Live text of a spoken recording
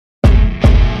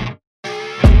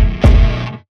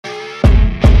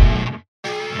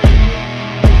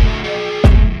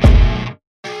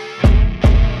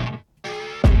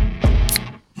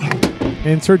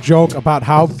insert joke about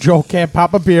how Joe can't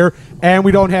pop a beer, and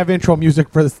we don't have intro music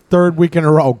for the third week in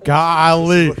a row.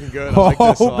 Golly. Looking good. I like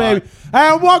this a lot. Baby.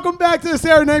 And welcome back to the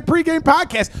Saturday Night Pregame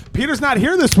Podcast. Peter's not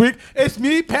here this week. It's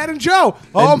me, Pat, and Joe.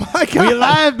 Oh, my God. We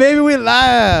live, baby. We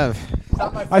live.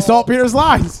 I saw Peter's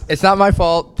lines. It's not my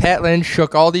fault. Pat Lynn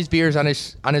shook all these beers on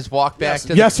his walk back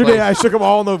to Yesterday, the I shook them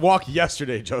all on the walk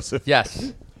yesterday, Joseph.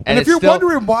 Yes. And if you're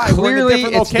wondering why we're in a clearly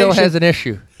different it location, still has an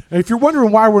issue. if you're wondering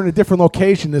why we're in a different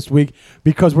location this week,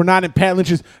 because we're not in Pat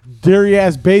Lynch's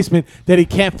dirty-ass basement that he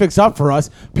can't fix up for us,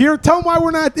 Peter, tell him why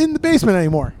we're not in the basement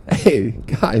anymore. Hey,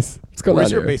 guys. What's going on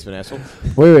Where's your here? basement, asshole?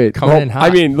 Wait. Coming in hot. I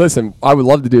mean, listen, I would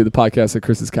love to do the podcast at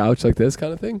Chris's couch like this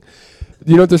kind of thing.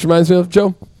 You know what this reminds me of,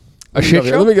 Joe? A shit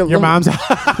show? Your mom's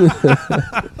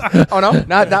Oh no,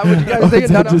 not what you guys think. Is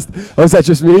that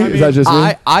just me? Is that just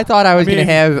me? I thought I was gonna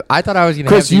have. I thought I was gonna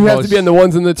Chris, have. you have to be on the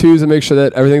ones and the twos and make sure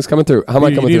that everything's coming through. How am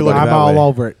I coming through? look at I'm that all way.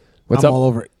 over it. What's I'm up? all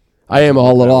over it. I am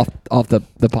all off the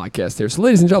podcast here. So,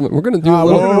 ladies and gentlemen, we're going to do a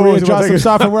We're little. going to readjust some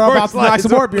stuff, and we're More about to knock slides.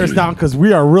 some more beers down because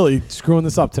we are really screwing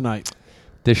this up tonight.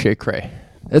 This shit cray.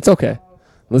 It's okay.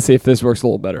 Let's see if this works a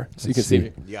little better so you can see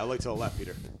me. Yeah, I look to the left,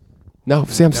 Peter. No,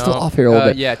 see, I'm still off here a little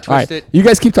bit. yeah, All twist right, it. you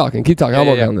guys keep talking. Keep talking. I'll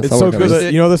work yeah. on this. It's I'll so work on good this.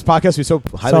 that, you know, this podcast, we so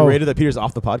highly So- rated that Peter's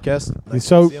off the podcast. Nice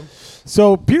So- to see him.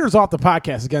 So Peter's off the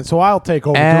podcast again, so I'll take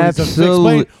over.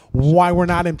 Absolutely. To explain why we're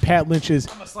not in Pat Lynch's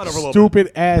slide over a little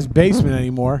stupid-ass basement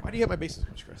anymore. Why do you have my basement,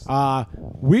 Chris?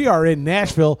 We are in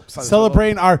Nashville Slide this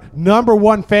celebrating our number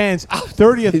one fan's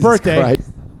 30th Jesus birthday.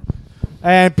 Christ.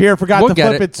 And Pierre forgot We'll to get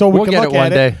flip it. it so we We'll can get look it one at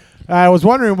day. it. I was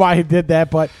wondering why he did that,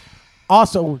 but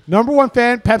also, number one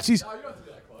fan, Pepsi's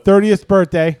 30th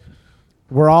birthday.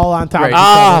 We're all on top Great. of each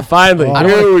Ah, other. finally. Oh.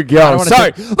 Here we I go. don't wanna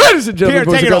Sorry. Ladies and Pierre, gentlemen,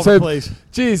 boys take and it girls. over, please.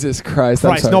 Jesus Christ. I'm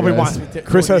Christ, sorry, nobody guys. wants me to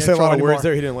Chris do has the said a lot of intro words anymore.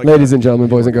 there he didn't like. Ladies and gentlemen,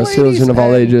 boys and girls, children of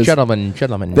all ages. Gentlemen.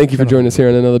 Thank you for joining us here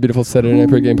on another beautiful Saturday Night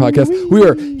Pregame Podcast. We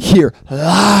are here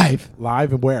live,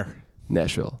 Live and where?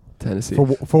 Nashville, Tennessee. For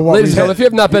what Ladies and reason? gentlemen, if you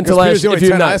have not been to Because Peter's last, the if only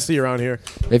you've 10 I not, see around here.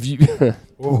 if you,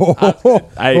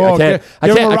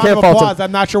 I can't fault him.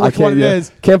 I'm not sure which one it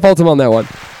is. Can't fault him on that one.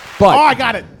 Oh, But I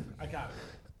got it.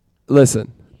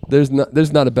 listen, there's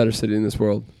not a better city in this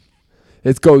world.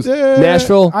 It goes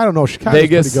Nashville. I don't know. Chicago's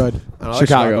Vegas, pretty good. I like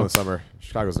Chicago. in the summer.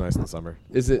 Chicago's nice in the summer.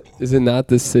 Is it not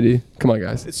this city? Come on,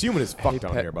 guys. It's humid as fuck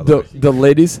down here, by the way. The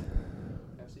ladies.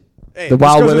 Hey, the just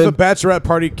wild 'cause women. There's a bachelorette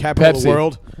party capital of Pepsi. the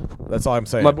world. That's all I'm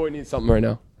saying. My boy needs something right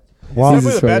now. It's Wow.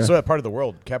 definitely Jesus the Christ. bachelorette part of the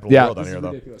world, capital Yeah, of the this world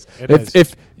down is here, though. ridiculous. It is.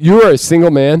 If you are a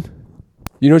single man,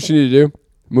 you know what you need to do?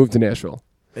 Move to Nashville.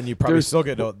 And you probably There's still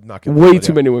get not getting Way laid,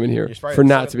 too yeah. many women here You're probably for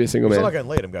not still- to be a single you're still man. not getting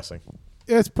laid, I'm guessing.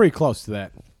 It's pretty close to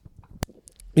that.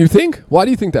 You think? Why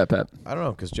do you think that, Pat? I don't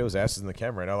know, because Joe's ass is in the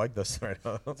camera, and I like this right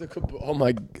now. Oh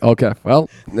my. Okay. Well,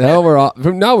 now we're off.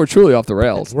 Now we're truly off the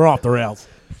rails. We're off the rails.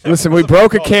 Listen, we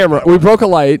broke a camera. We broke a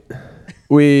light.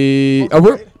 We're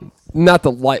not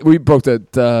the light. We broke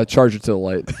the charger to the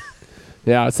light.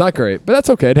 Yeah, it's not great, but that's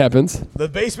okay. It happens. The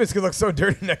basement's going to look so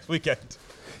dirty next weekend.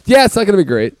 Yeah, it's not going to be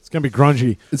great. It's gonna be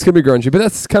grungy. It's going to be grungy, but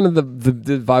that's kind of the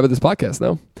vibe of this podcast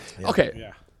now. Okay.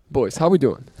 Yeah. Boys, how we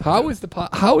doing? How is How your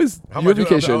am I doing?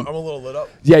 vacation? I'm a little lit up.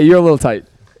 Yeah, you're a little tight.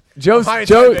 Joe, High and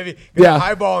tight, baby. yeah.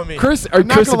 Eyeballing me. Chris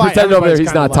not is gonna lie, pretending over there. everybody's He's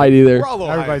kinda not light. tight either. We're all a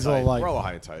little Everybody's a high and little tight. light. We're all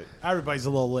high and tight. Everybody's a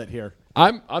little lit here.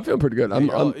 I'm feeling pretty good. I'm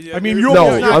I mean, you No,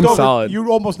 almost knocked I'm over, solid. You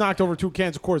almost knocked over 2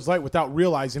 cans of Coors Light without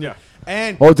realizing it.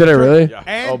 And Oh, did I really? Yeah.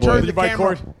 And Oh, boy. turned Did the you buy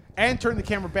camera Coors? and turn the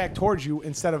camera back towards you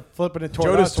instead of flipping it Joe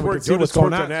toward us just so we twerked. can see Joe what's just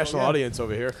going twerked on. a national So, yeah. audience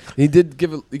over here. He did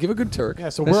give a good Turk. Yeah,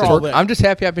 so Nice we're all Turk. lit. I'm just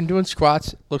happy I've been doing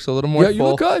squats. Looks a little more Yeah, you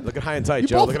full. look good. Looking high and tight, You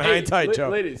Joe. both- Looking high and tight, Joe.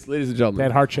 Ladies and gentlemen.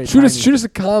 That heart shape Shoot us behind you. a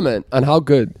comment on how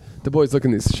good the boys look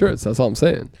in these shirts. That's all I'm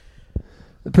saying.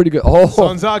 They're pretty good. Oh,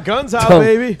 Sun's out, guns out, don't,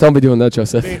 baby. don't be doing that,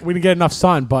 Joseph. We didn't get enough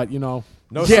sun, but you know.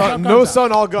 No Yeah. sun, no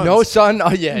sun, all guns. No sun. Oh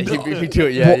yeah, you do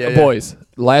it. Yeah. Boys,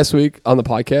 last week on the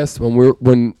podcast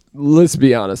when let's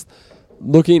be honest,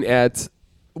 looking at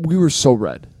we were so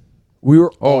red. We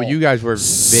were Oh, all you guys were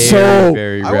so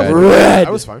very I red. wasn't red. I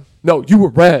was fine. No, you were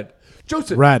red.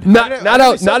 Joseph, Red. Not I didn't out, have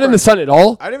not in sunburn. the sun at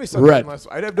all. I didn't have sunburn red. last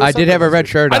week. I, had no I did have a sunburn red last week.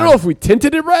 shirt on. I don't know if we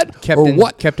tinted it red or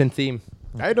what. Kept in theme.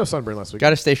 I had no sunburn last week.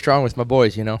 Got to stay strong with my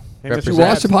boys, you know. Hey, Mr. You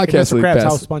watch the Krabs. podcast Hey, Mr. League Krabs, Pass.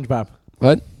 how's SpongeBob?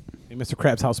 What? Hey, Mr.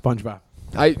 Krabs, how's SpongeBob?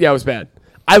 Yeah, it was bad.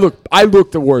 I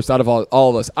looked the worst out of all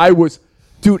of us.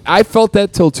 Dude, I felt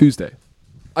that till Tuesday.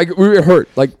 We were hurt.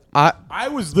 Like I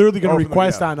was literally going to Oh,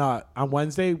 request yeah. on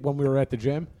Wednesday when we were at the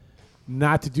gym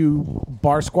not to do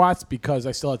bar squats because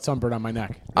I still had sunburn on my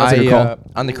neck. That's a good call.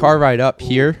 On the car ride up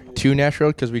here to Nashville,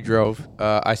 because we drove,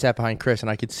 I sat behind Chris, and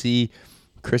I could see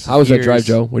Chris' how was that ears. drive,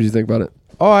 Joe? What do you think about it?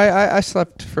 Oh, I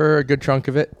slept for a good chunk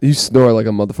of it. You snore like a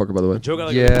motherfucker, by the way. Joe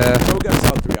got Yeah. Joe got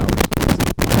about 3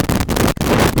 hours.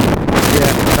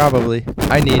 Probably.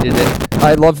 I needed it.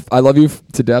 I love you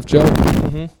to death, Joe.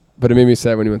 But it made me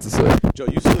sad when you went to sleep. Joe,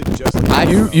 you sleep just like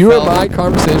You and my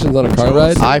conversations on a car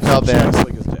ride. I felt bad. Just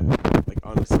like his dad. Like,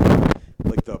 honestly.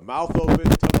 Like, the mouth open,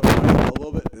 tongue open, a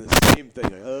little bit, and the same thing.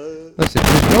 Like, Listen,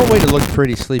 there's no way to look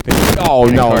pretty sleeping. Oh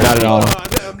no, not at all.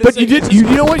 But you did. You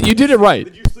know what? You did it right.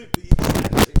 Did you sleep the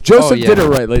easy? Joseph did it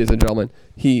right, ladies and gentlemen.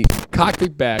 He cocked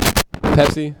it back.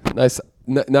 Pepsi,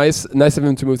 nice of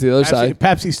him to move to the other side.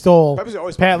 Pepsi stole Pepsi's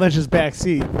always Pat Lynch's back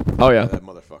seat. Oh yeah. That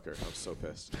motherfucker. I'm so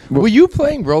pissed. Were you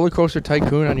playing Roller Coaster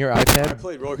Tycoon on your I iPad?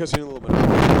 played roller coaster a little bit.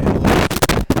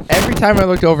 Every time I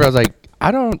looked over, I was like,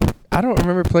 I don't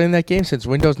remember playing that game since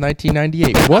Windows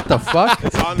 1998. What the fuck?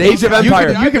 It's on Age of the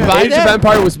Empire. You can buy Age that? of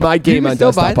Empire was my game can on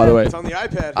still buy desktop, by the that? way. It's on the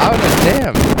iPad. I was like,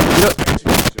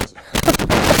 damn.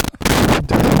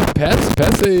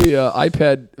 Pat's a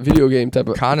iPad video game type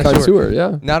of connoisseur.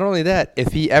 Yeah. Not only that,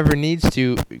 if he ever needs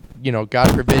to,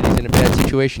 God forbid he's in a bad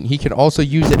situation, he can also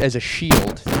use it as a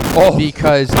shield. Oh,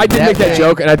 because I did make that thing-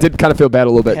 joke, and I did kind of feel bad a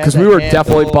little bit because we Has a were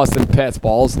definitely handle. busting Pat's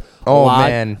balls. Oh, a lot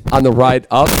man. on the ride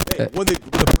up. Hey, when the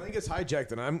plane gets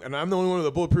hijacked and I'm the only one with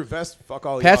a bulletproof vest, fuck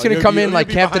all Pat's y'all. gonna You're- come you're in gonna like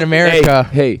be Captain behind me. America.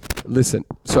 Hey, listen.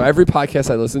 So every podcast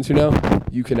I listen to now,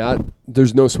 you cannot.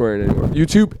 There's no swearing anymore.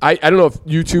 YouTube. I don't know if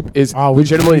YouTube is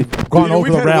legitimately gone Dude, over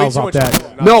we've the had way rails too off much that. fun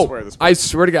not to swear No, this I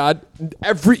swear to God,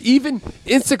 even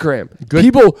Instagram, Good-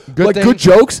 people good like thing- good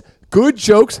jokes,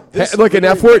 This like an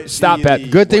F literally word. might Stop be that. the-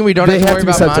 Good thing we don't They have to have worry to be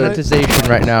about censored. monetization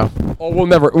right now. Oh,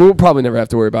 we'll probably never have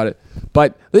to worry about it.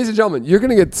 But ladies and gentlemen, you're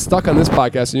gonna get stuck on this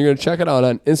podcast, and you're gonna check it out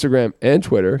on Instagram and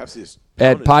Twitter Pepsi is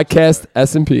at pounded. Podcast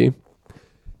S&P, Are we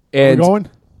and going?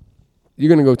 you're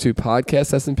gonna go to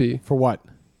Podcast S&P, For what?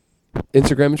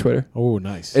 Instagram and Twitter. Oh,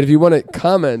 nice. And if you want to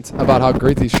comment about how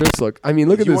great these shirts look, I mean,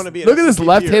 look If at you this. wanna be an Look at this S&P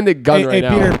left-handed gun Hey, right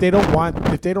Peter, now. if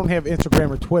they don't have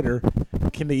Instagram or Twitter,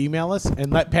 can they email us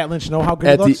and let Pat Lynch know how good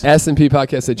At it the looks? S&P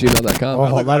podcast at gmail.com. Oh,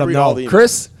 I let him read know. all the emails.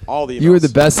 Chris, All the you were the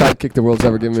emails. best sidekick the world's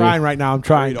ever given me. Trying right now. I'm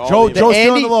trying. read all Joe, the Joe's emails.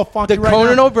 feeling a little funky the right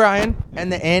Conan now. O'Brien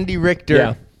and the Andy Richter.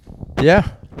 Yeah. Yeah.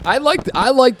 I like this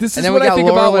And is then what we I got think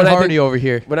Laurel about when and I Hardy think, over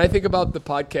here. when I think about the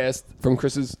podcast from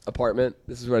Chris's apartment.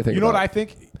 This is what I think You know about. what I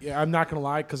think? Yeah, I'm not gonna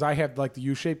lie, because I have like the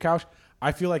U-shaped couch.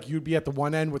 I feel like you'd be at the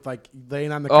one end with like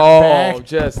laying on the back,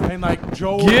 just and like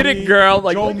Joe. get and it, me- girl.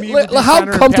 Like, Joe, look- me look- would be how center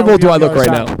and Pat comfortable would be do I on the look other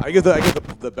right side. now? I get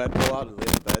the bed pull out and lay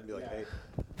in the bed and be like,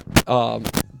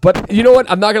 hey. But you know what?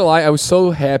 I'm not gonna lie. I was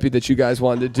so happy that you guys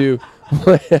wanted to do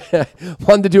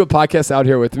a podcast out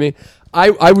here with me.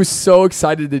 I was so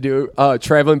excited to do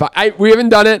traveling. We haven't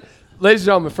done it. Ladies and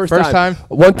gentlemen, first time.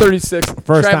 136,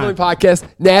 First traveling time. podcast,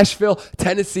 Nashville,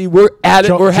 Tennessee. We're at it.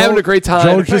 Joe- We're having Joe- a great Joe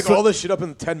time. just- Like all this shit up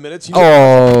in 10 minutes. You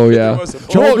Oh There yeah. was a-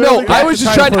 Joe Well, no, really got I was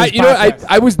just excited trying. for his podcast.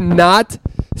 I was not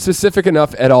specific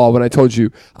enough at all when I told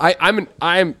you. I'm.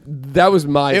 That was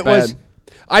my It bad. was-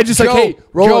 I just Joe, like, hey,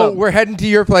 roll Joe, up. we're heading to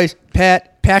your place.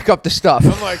 Pat, pack up the stuff.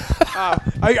 I'm like,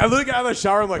 I literally got out of the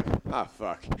shower. I'm like,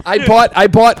 fuck. I bought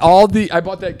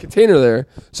that container there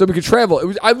so we could travel.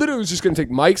 I literally was just gonna take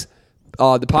Mike's,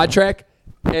 the pod track,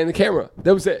 and the camera.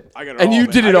 That was it. I got it and all, you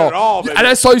man. did I it got all. it all, baby. And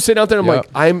I saw you sitting out there. I'm Yep. like,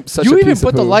 I'm such a You piece even of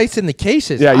put the poo. lights in the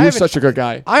cases. Yeah, I you're haven't- such a good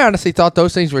guy. I honestly thought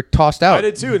those things were tossed out. I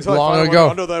did too until long I found ago. them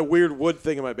under that weird wood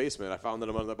thing in my basement. I found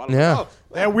them under the bottom. Yeah. Oh,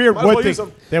 That weird might as well wood use thing.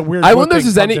 them. That weird. I wood wonder if thing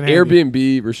there's any comes in handy.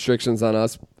 Airbnb restrictions on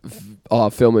us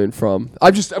filming from.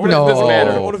 It doesn't No.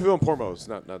 matter. What if we film pornos?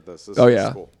 Not this. This Oh, is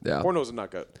yeah. cool. Yeah. Pornos are not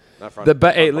good. Not fun.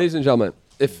 Hey, ladies and gentlemen,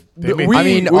 if They we, made- I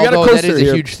mean, we got a although that coaster is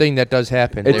here. a huge thing that does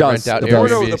happen. It They does. rent out It does.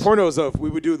 the Airbnbs. pornos of we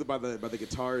would do by the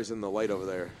guitars and the light over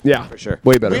there. Yeah, for sure.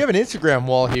 way better. We have an Instagram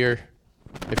wall here.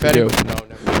 If do. anyone, no,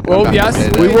 never. Well, I'm not yes,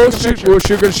 gonna say we that. will shoot.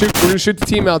 We're gonna shoot the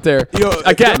team out there Yo,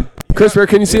 again. Chris, where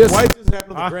can you see us? Why doesn't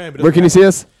happen on the gram? Where can you see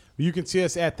us? You can see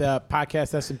us at the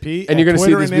podcast S&P, And you're gonna see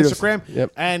Twitter these and videos. Instagram.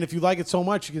 Yep. And if you like it so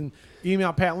much, you can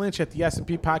email Pat Lynch at the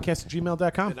S&P podcast at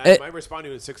gmail.com. I might respond to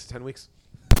you in 6 to 10 weeks.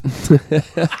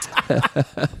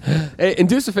 Hey, and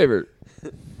do us a favor.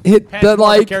 Hit Pat, the you wanna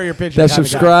like, carry your pigeon that kind of guy.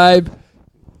 subscribe,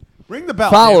 Ring the bell.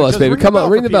 follow David. us, Just baby. Come on,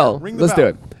 ring for the bell. Peter. Ring the Let's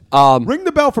do bell. it. Ring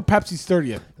the bell for Pepsi's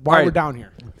 30th while All we're right. down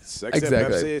here. Sexy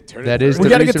Exactly. Pepsi, turn That it is thirty. We the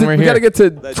gotta get reason to we're we gotta here. get to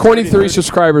That's 23 pretty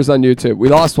subscribers on YouTube. We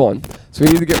lost one, so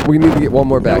we need to get one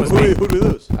more back. Who did we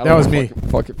lose? I don't That was know. me.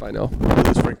 Fuck if I know. Who did we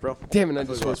lose, Frank, bro? Damn it, I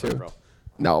just Who lost lost too. Frank, bro?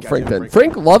 No, Goddamn Frank didn't.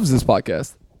 Frank. Frank loves this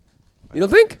podcast. You don't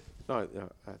think? No,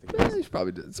 I think He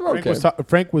probably did. It's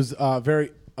Frank was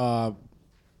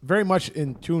very much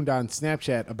in tuned on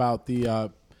Snapchat about the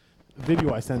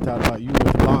video I sent out about you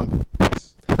with Long.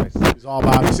 nice. He's all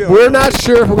about it. We're not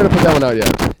sure if we're gonna put that one out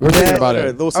yet. We're thinking about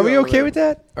it. Are we okay with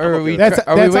that? Or are we That's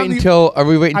waiting until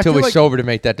we're feel like- sober to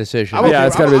make that decision? Yeah,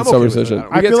 it's gotta be a sober okay with it. decision.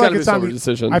 I I feel It's like gotta be a it's on sober the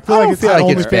decision. I feel like it's feel on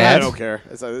like it's I bad. OnlyFans. don't care.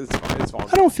 It's fine. It's fine.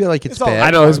 I don't feel like it's all bad.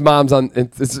 I know his mom's on.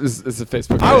 It's a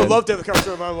Facebook. I would fan. love to have the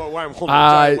conversation about why I'm holding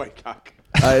I- a giant white cock.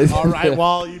 All right,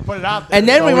 well, you put it out there. And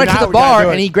then so we went to now the we gotta bar do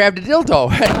it. and he grabbed a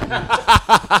dildo.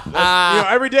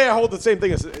 Every day I hold the same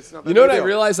thing. It's not that You know what big I deal.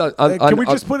 realized? Can we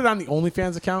just put it on the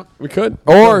OnlyFans account? We could.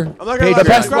 Or I'm not gonna Pay lie, the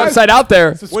best subscribe. website out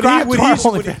there. Subscribe When to our the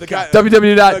OnlyFans.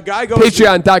 guy goes to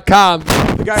www.patreon.com.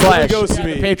 the guy slash goes to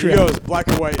me, he Patreon. goes black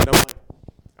and white, and I'm like,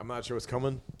 I'm not sure what's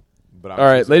coming. But All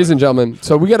right, ladies and gentlemen.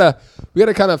 So we gotta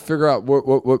kind of figure out what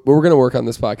we're gonna work on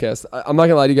this podcast. I'm not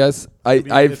gonna lie to you guys.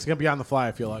 It's gonna be on the fly.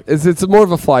 I feel like. It's more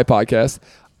of a fly podcast.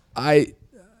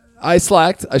 I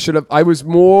slacked. I should have. I was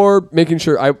more making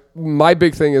sure. My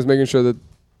big thing is making sure that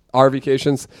our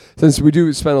vacations, since we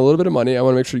do spend a little bit of money, I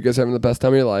want to make sure you guys are having the best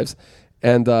time of your lives.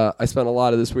 And I spent a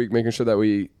lot of this week making sure that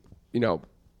we,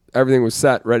 everything was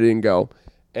set, ready and go.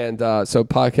 And so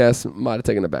podcast might have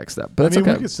taken a back step, but I it's mean,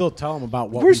 okay. we can still tell them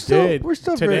about what We're we still- did we're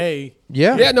still today.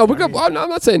 Yeah. Yeah, no, we're good. I'm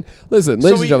not saying. Listen,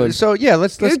 ladies and gentlemen. So yeah,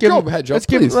 let's Go give him ahead, Joe, let's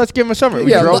give please. him a summary.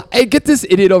 We Yeah, drove- hey, get this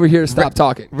idiot over here to stop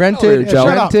talking. rented Joe.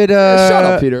 rented Shut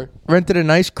up, Peter. rented a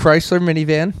nice Chrysler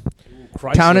minivan.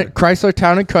 Chrysler. Chrysler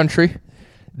Town and Country.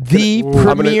 The I'm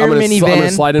gonna minivan.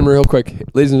 slide in real quick,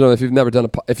 ladies and gentlemen. If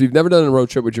you've never done a road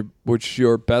trip with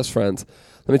your best friends,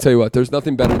 let me tell you what. There's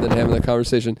nothing better than having that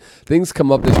conversation. Things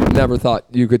come up that you never thought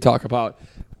you could talk about.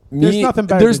 There's nothing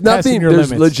better than testing your There's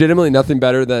limits. legitimately nothing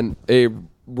better than a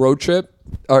road trip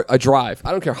or a drive.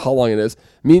 I don't care how long it is.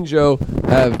 Me and Joe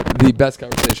have the best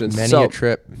conversations. Many So, a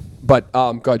trip. But go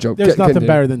ahead, Joe. There's nothing continue.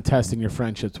 better than testing your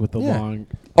friendships with the Yeah. long.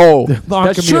 Oh, long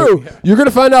that's commute. true. You're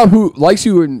gonna find out who likes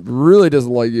you and really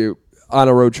doesn't like you on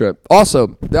a road trip.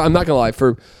 Also, I'm not gonna lie.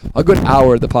 For a good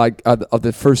hour of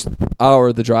the first hour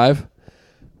of the drive,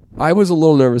 I was a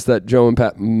little nervous that Joe and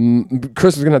Pat,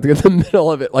 Chris was gonna have to get in the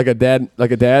middle of it like a dad,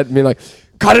 being like,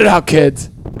 "Cut it out, kids."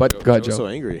 But go ahead, I was so Joe.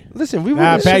 angry. Listen, we were.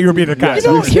 Pat, you were being a guy. You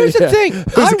know, here's the Yeah. thing. It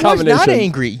was I a was not combination.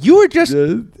 angry. You were just.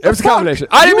 It was a combination.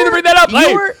 I didn't mean to bring that up.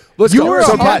 Hey, let's You go. were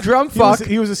So a Pat- drum He was, fuck,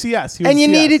 he was a CS. He was and a you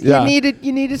CS.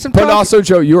 needed some. But talking. also,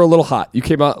 Joe, you were a little hot. You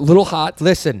came out a little hot.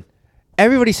 Listen,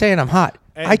 everybody's saying I'm hot.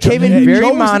 Hey, I came Joe- in hey, very Joe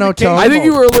was in the monotone. I think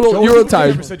you were a little. Joe You were was in the tired.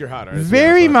 Never said you're hotter.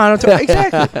 Very monotone.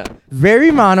 Exactly.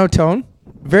 Very monotone.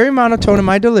 Very monotone in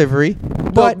my delivery.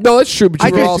 Well, But no, that's true. But I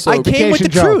you were just- also. I came with Vacation the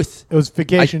Joe. truth. It was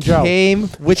Vacation Joe. came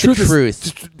with the is-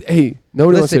 truth. Hey,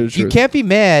 nobody wants to Listen, say the you truth. can't be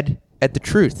mad at the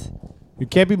truth. You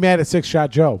can't be mad at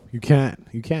 6-Shot Joe. You can't.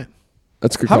 You can't.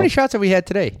 That's a good. How call. many shots have we had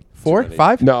today? 4? many.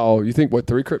 5? No, you think what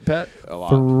 3, Pat? A lot.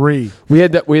 3. We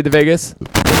had the Vegas,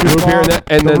 root beer,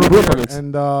 and then root root beer mints.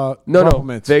 and No, Ruffle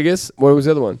Mints. Vegas. What was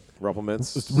the other one?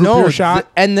 Rumplements. Root No, beer shot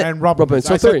and the- Ruffle Ruffle Mints.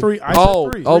 Mints. So I said 3. 3. I Oh,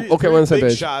 said 3. oh, okay. We're on the same Big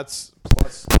page. shots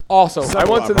plus. Also, I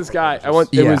Several went to this guy. Ruffle I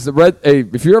went. Mints. It was the red. Hey,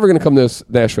 if you're ever gonna come to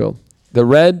Nashville, the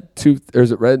Red Tooth, or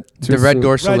is it Red? The Tooth Red Saloon?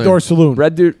 Door Saloon.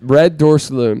 Red Door Saloon. Red Door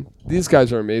Saloon. These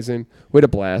guys are amazing. Way to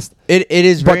blast. It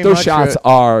is But very those much shots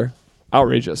are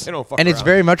outrageous. They don't fuck and it's around.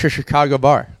 very much a Chicago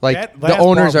bar. Like That the last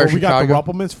owners bar are where we got the Chicago.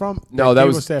 Ruffle Mints from. No, they that gave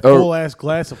was- us that oh. full ass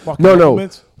glass of fucking No, Ruffle no.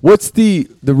 Mints. What's the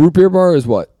root beer bar is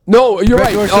what? No, you're Red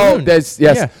right. Door Oh, Saloon. that's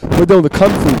yes. Yeah. But no, the Kung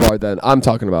Fu bar. Then I'm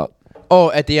talking about. Oh,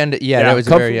 at the end, that was a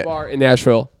Kung very. Fu bar in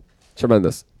Nashville.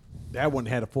 Tremendous. That one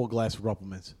had a full glass of Ruffle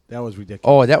Mints. That was ridiculous.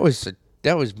 Oh,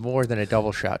 that was more than a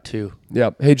double shot too. Yeah.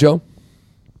 Hey Joe,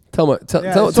 tell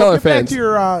Yeah, our so get back fans. to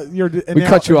your We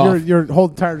cut you off. your whole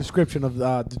entire description of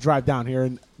the drive down here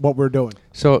and what we're doing.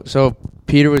 So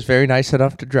Peter was very nice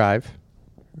enough to drive.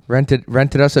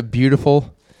 Rented us a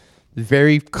beautiful,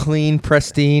 very clean,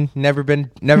 pristine, never been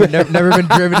driven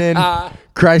in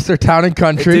Chrysler Town and It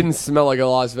Country. didn't smell like a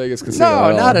Las Vegas casino.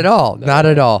 No, not at all. Not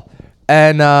at all.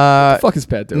 And Fuck is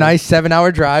Pat doing? nice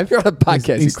 7-hour drive. You're on a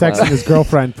podcast. He's you clown. texting his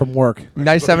girlfriend from work.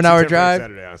 Nice It's a 7-hour temporary drive.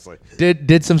 Saturday, honestly.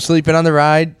 Did some sleeping on the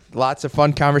ride. Lots of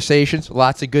fun conversations.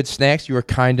 Lots of good snacks. You were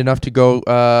kind enough to go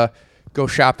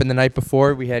shopping the night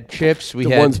before. We had chips. We The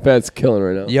had one's Pat's killing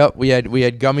right now. Yep. We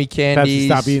had gummy Pepsi, candies.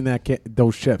 stop eating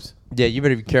those chips. Yeah, you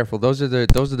better be careful. Those are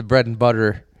the bread and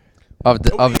butter of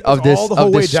the Nobody of eats this all the whole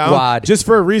of way this down squad. just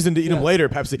for a reason to eat them later,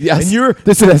 Pepsi. Yes. And you're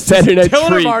This is a Saturday night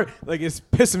telling treat. them are like it's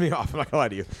pissing me off. I'm not gonna lie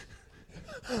to you.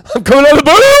 I'm going on the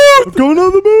boat. I'm going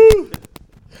on the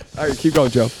booth. All right, keep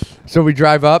going, Joe. So we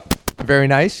drive up, very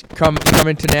nice. Come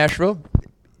into Nashville,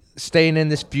 staying in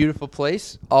this beautiful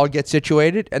place. All get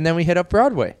situated, and then we hit up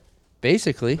Broadway.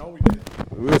 Basically.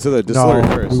 We went to the distillery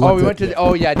first. We went to the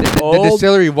Old-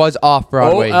 distillery was off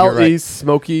Broadway. You're OLE right.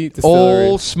 Smoky Distillery.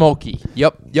 Old Smoky.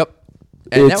 Yep.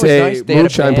 And It's that was a nice. They had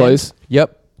moonshine band. place.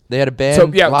 Yep. They had a band.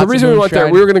 So yeah, lots the reason of we went there,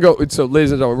 moonshine. we were gonna go. So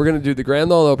ladies and gentlemen, we're gonna do the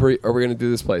Grand Ole Opry, or we're gonna do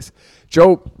this place.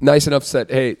 Joe, nice enough, said,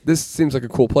 "Hey, this seems like a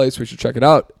cool place. We should check it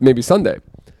out. Maybe Sunday."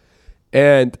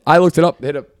 And I looked it up. They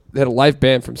had a live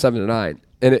band from 7 to 9,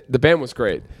 and the band was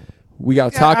great. We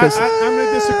got tacos. I'm going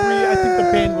to disagree. I think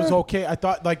the band was okay. I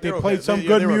thought like they played some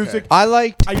good they were music. okay. I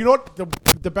liked You know what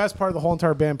the best part of the whole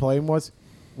entire band playing was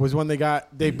when they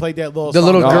played that little the song.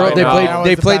 little girl. no. They That played. was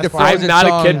They the played the best part. Frozen I'm not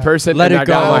song, a kid person. Let and it that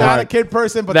go. got my I'm heart. not a kid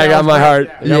person, but That got was my great.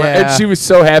 heart. Yeah. And she was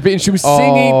so happy, and she was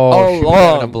singing Oh, she was having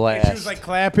a along. blast. She was like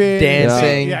clapping,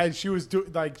 Dancing. Yeah, and she was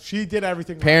she did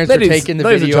everything. right. Parents were taking the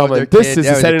ladies and video of their gentlemen, this kid. is That the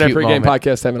was a Saturday Night cute Pregame moment.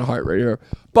 podcast having a heart right here.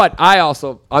 But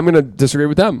I'm going to disagree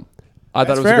with them. I thought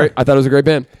That's it was fair. I thought it was a great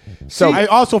band. So I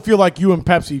also feel like you and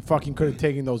Pepsi fucking could have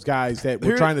taken those guys that were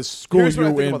Here- trying to school here's what I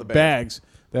you think in about the band. bags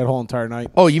that whole entire night.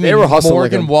 Oh, you They mean were hustling like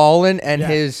Morgan him. Wallen and Yeah.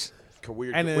 his?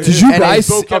 Weird. And weird. Did Did you And guys?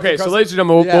 both kept Okay, your so cousin- ladies and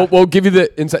gentlemen, we'll give you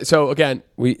the insight. So again,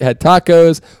 we had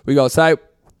tacos. We go outside.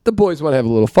 The boys want to have a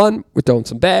little fun. We're throwing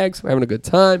some bags. We're having a good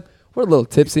time. We're a little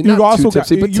tipsy, You not too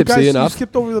tipsy, but you tipsy guys, enough. You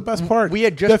skipped over the best part. We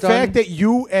had just the done- fact that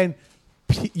you and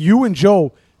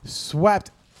Joe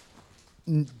swept,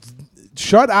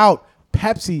 shut out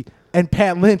Pepsi and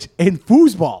Pat Lynch in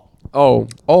foosball. Oh,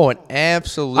 Oh, an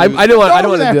absolute. I don't want. I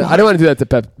don't Over want to that do that. I don't want to do that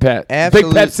to Pat.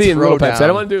 Absolute Big Pepsi and little Pepsi. I throwdown.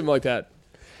 don't want to do him like that.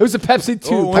 It was a Pepsi 2.0.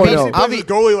 Oh, I mean, Pepsi I'll plays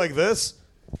be- a goalie like this.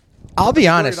 I'll be Really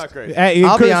honest. not great. Hey, you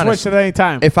I'll could be have honest. switched at any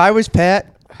time. If I was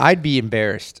Pat, I'd be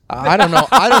embarrassed. I don't know.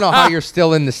 I don't know how you're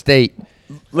still in the state.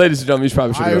 Ladies and gentlemen, you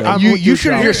probably should I'm have. You with you,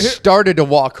 should have Joe. just started to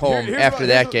walk home Here's after what-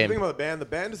 that here's the game. thing about the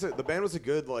band. The band was a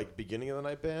good like beginning of the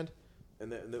night band,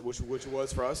 and which it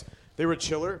was for us. They were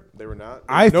chiller. They were not.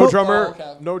 I no thought- drummer. Oh,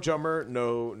 okay. No drummer.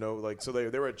 No like. So they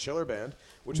were a chiller band,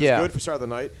 which was Yeah. good for start of the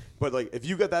night. But like if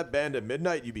you got that band at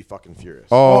midnight, you'd be fucking furious.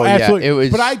 Oh, yeah, absolutely. it was.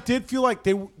 But I did feel like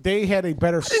they had a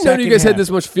better. I didn't know you guys had this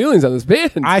much feelings on this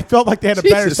band. I felt like they had a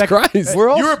better Jesus second. Christ. We're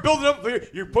You also, were building up.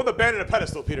 You're putting the band in a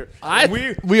pedestal, Peter.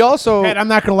 we also. And I'm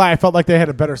not gonna lie, I felt like they had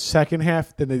a better second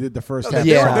half than they did the first half.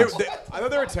 Yeah. I know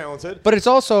they were talented. But it's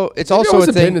also I a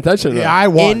wasn't paying thing. attention to Yeah, that. I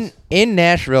was. In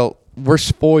Nashville, we're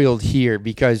spoiled here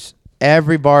because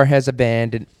every bar has a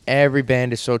band and every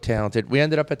band is so talented. We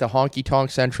ended up at the Honky Tonk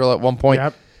Central at one point.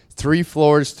 Yep. 3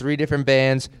 floors, 3 different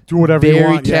bands. Do whatever you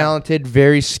very want, yeah. talented,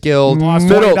 very skilled. Lost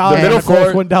Middle- $20 the on middle a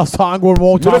Cold floor- Swindell song. We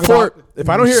won't Middle talk floor- about. If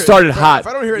I don't hear Started hot. If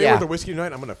I don't hear Yeah. anyone with the whiskey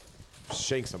tonight, I'm gonna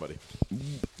shank somebody.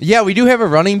 Yeah, we do have a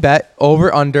running bet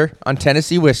over under on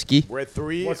Tennessee whiskey. We're at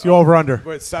 3. What's the over under?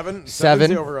 We're at 7. 7.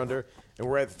 7's the over under, and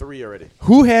we're at 3 already.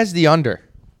 Who has the under?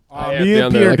 I have Me the and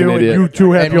under Peter like an do it. idiot. You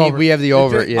two have And the over. we have the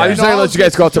over. I'm Yeah. I'm just not gonna let you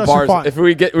guys go out to Just for bars. fun. If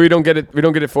we don't get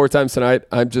it 4 times tonight,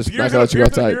 I'm just not gonna let you go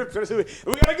outside. We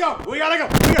gotta go. We gotta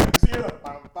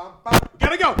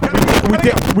go.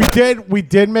 We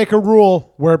did make a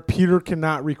rule where Peter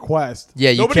cannot request.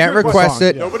 Yeah, you Nobody can't can request song,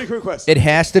 it. yeah. Nobody can request. It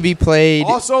has to be played.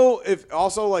 Also, if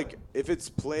it's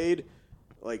played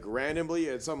like randomly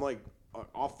at some like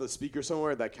off the speaker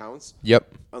somewhere, that counts. Yep.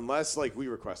 Unless like we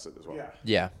request it as well. Yeah.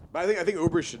 Yeah. But I think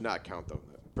Uber should not count though.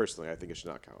 Personally, I think it should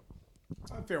not count.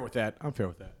 I'm fair with that.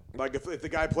 Like if the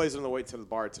guy plays on the way to the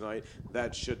bar tonight,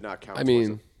 that should not count. I towards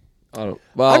mean, it. I don't.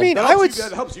 Well, I mean, That I helps would. you guys-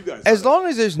 that helps you guys. As long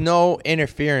as there's no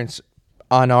interference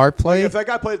on our play, if that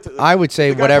guy played, I would say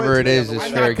if the guy whatever played it today is on the is way-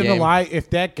 I'm fair not gonna game. lie. If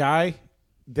that guy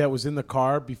that was in the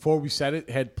car before we said it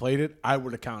had played it, I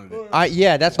would have counted it.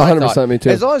 Yeah, that's my 100% thought. me too.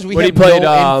 As long as we When have he played,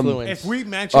 no influence. If we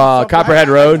mentioned something, Copperhead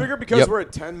I Road. figure because Yep. we're a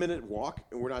 10-minute walk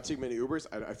and we're not taking many Ubers,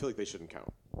 I feel like they shouldn't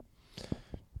count.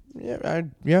 yeah,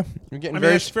 you're getting I mean,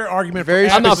 very. that's a fair argument. very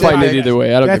for I'm not after the fighting it podcast. either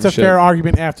way. I don't That's give a a shit. fair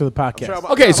argument after the podcast.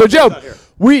 Okay, so Joe,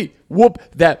 we whoop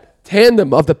that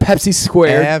tandem of the Pepsi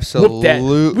Square. Whoop that.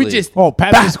 Absolutely. We just Oh,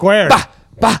 Pepsi Square.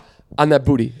 bah, on that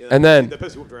booty, and then The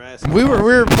Pepsi whooped our ass. We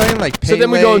were playing like So then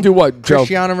we Pele, go and do what, Joe?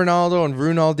 Cristiano Ronaldo and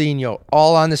Ronaldinho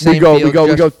all on the same go- field. we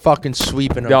go- just fucking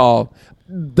sweeping them. y'all,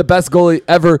 the best goalie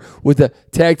ever with the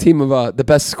tag team of the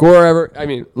best scorer ever. I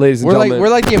mean, ladies and We're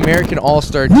gentlemen, like the American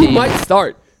All-Star who team. might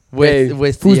start with the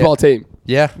foosball team?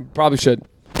 Yeah, Probably should.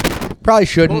 probably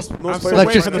shouldn't. Most I'm players still Let's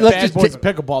waiting just- for the let's bad just boys ta-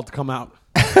 pickleball to come out.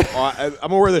 I'm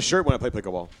gonna wear this shirt when I play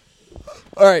pickleball.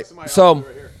 All right, so Right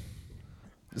here.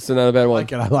 it's not a bad one.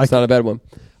 I like it's not a bad one.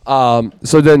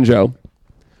 So then, Joe,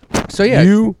 So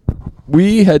yeah,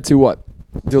 we had to what?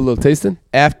 Do a little tasting.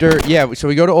 so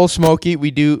we go to Old Smoky.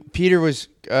 We do. Peter was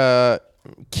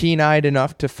keen-eyed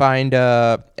enough to find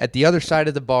at the other side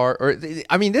of the bar.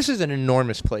 I mean, this is an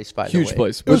enormous place, by the way. Huge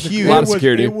place. It was With a huge. lot of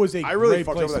security. It was a I really great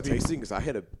fucked place over that to be. tasting because I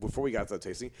had to before we got to that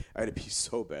tasting. I had to pee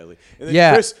so badly. And then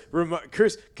Yeah.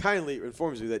 Chris kindly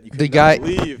informs me that you The cannot guy-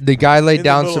 leave. the guy laid in the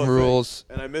down middle some of things. rules.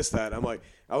 and I missed that. I'm like,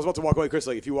 I was about to walk away. Chris,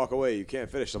 like, if you walk away, you can't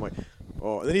finish. I'm like,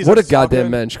 oh. And then he's What a starts talking,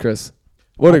 goddamn mensch, Chris.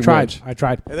 What a mensch. I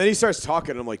tried. And then he starts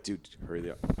talking. And I'm like, dude, hurry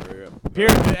up. Pierre,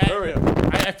 Hurry up.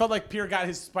 I felt like Pierre got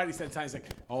his spidey sense. He's like,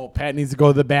 "Oh, Pat needs to go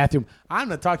to the bathroom. I'm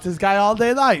gonna talk to this guy all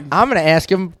day long. I'm gonna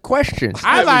ask him questions.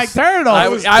 I like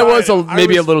turtles." I was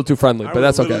maybe a little too friendly, but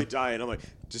that's I was okay. literally dying. I'm like,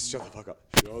 just shut the fuck up.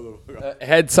 Shut the fuck up.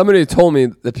 Had somebody told me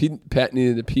that Pat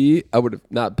needed to pee, I would have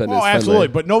not been as friendly. Absolutely.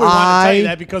 But nobody wanted to tell you I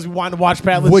that because we wanted to watch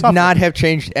Pat Lynch Would suffer. not have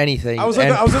changed anything. I was and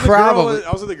with probably,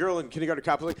 the girl in kindergarten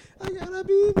cop. I was like, I gotta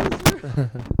be Mr.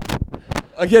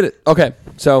 I get it. Okay,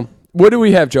 so what do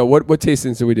we have, Joe? What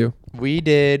tastings do we do? we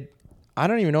did. I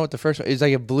don't even know what the first one is.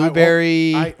 Like a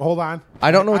blueberry. Hold on.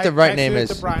 I don't know what the right name texted it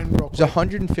is. to Brian real It's quick.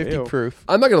 150 Ew. proof.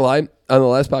 I'm not gonna lie. On the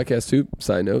last podcast too.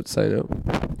 Side note.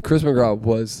 Chris McGraw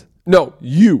was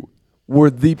you were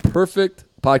the perfect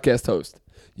podcast host.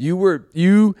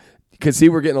 You could see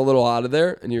we're getting a little out of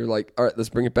there, and you're like, all right, let's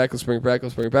bring it back.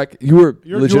 You were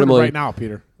You're legitimately doing it right now,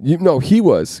 Peter. He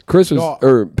was. Chris was, No.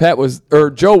 or Pat was, or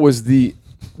Joe was the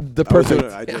perfect.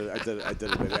 I did it,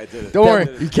 baby. I did it. Don't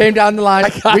worry. You came down the line.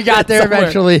 We got there somewhere.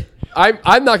 eventually. I'm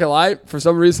not gonna lie. For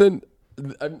some reason,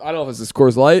 I don't know if it's the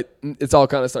Coors Light. It's all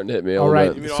kind of starting to hit me. All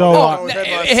right. You mean So, all uh, we've had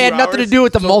the last It had 2 nothing to hours? do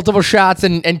with the multiple shots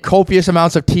and copious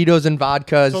amounts of Tito's and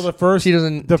vodkas. So the first Tito's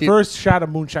and, first shot of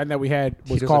moonshine that we had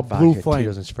was Tito's called and Blue vodka, Flame.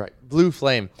 Tito's and Sprite. Blue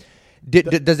Flame.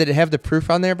 Does it have the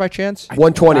proof on there by chance?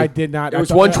 120. I did not. It I was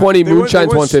thought- 120. They went- Moonshine's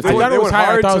they went- 150. I thought it was higher. I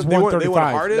hard thought it was to- they went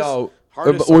 135. hardest. No.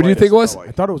 Hardest What do you to think it was? lightest.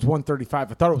 I thought it was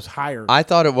 135. I thought it was higher. I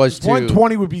thought it was too.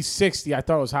 120 would be 60. I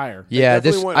thought it was higher. Yeah,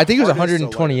 definitely went I think it was hardest to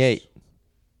 128.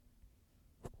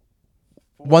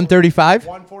 135?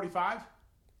 145.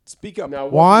 Speak up. Now,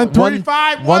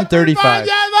 135. 135.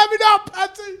 Yeah, let me know,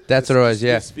 Patsy. That's what it was.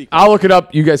 Yeah. Speak up. I'll look it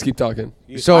up. You guys keep talking.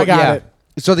 So I got yeah. it.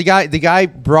 So the guy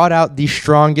brought out the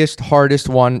strongest, hardest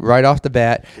one right off the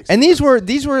bat, and these were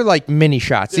like mini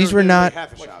shots. These were not.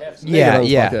 half a shot. Yeah, on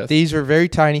this yeah. podcast. These were very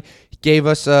tiny. Gave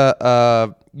us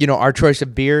our choice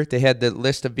of beer. They had the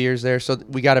list of beers there, so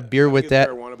we got a beer with that.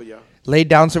 Marijuana, but yeah. Laid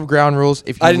down some ground rules.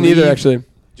 If you I didn't either, leave- actually.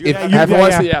 If,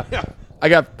 Yeah, Yeah. I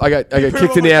got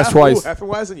kicked in the ass twice.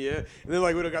 Hefeweizen, yeah. And then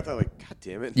like we would have got that like, god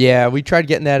damn it. Yeah, we tried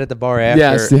getting that at the bar after,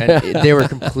 Yes. and they were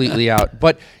completely out.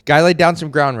 But guy laid down some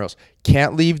ground rules.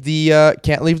 Can't leave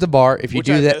the bar if you Which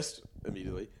do I that. missed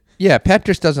immediately. Yeah, Pat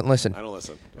just doesn't listen. I don't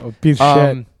listen. Oh, piece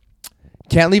of shit.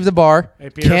 Can't leave the bar. Hey,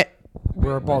 Peter. Can't.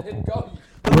 We're both. Finish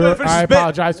this I bit.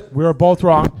 apologize. We were both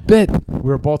wrong. Bit. We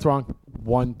were both wrong.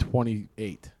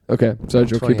 128. Okay. Sorry,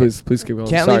 Joe. 28. Please keep going.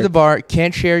 Can't Sorry. leave the bar.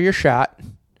 Can't share your shot.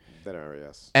 That area,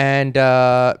 yes. And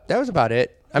that was about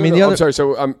it. I mean, No, the other. I'm sorry.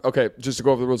 So okay. Just to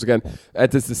go over the rules again.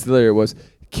 At this distillery, it was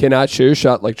cannot share your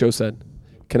shot, like Joe said.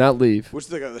 Cannot leave. Which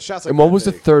the shots like And what that was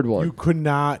the big. third one? You could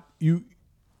not. You.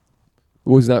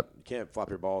 Was that? You can't flop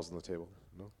your balls on the table.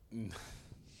 No.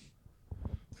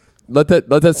 Let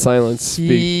that silence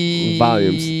speak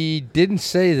volumes. He didn't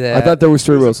say that. I thought there was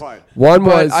 3 It was rules. implied. One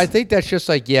But was I think that's just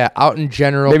like out in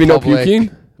general. Maybe no public,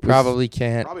 puking? Probably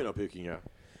can't. Probably no puking, yeah.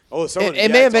 Oh, someone, It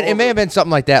may have been. It may have been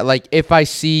something like that. Like if I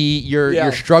see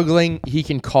you're struggling, he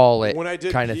can call it. When I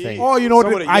did kind of pee- thing. Oh, you know what?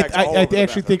 Somebody I yacked all over the actually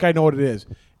bathroom. think I know what it is.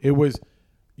 It was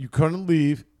you couldn't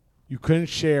leave, you couldn't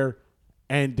share,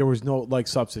 and there was no like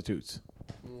substitutes.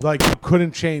 Like you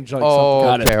couldn't change like Oh,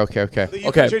 something. Got it. okay. You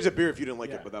Okay. could change the beer if you didn't like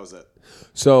it, but that was it.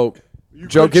 so.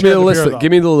 Joe, could give me share the the list. beer, though.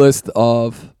 Give me the list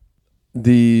of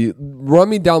the. Run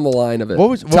me down the line of it. What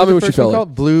was? Tell me the what you first one felt.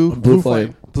 called? Blue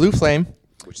Flame. Blue Flame.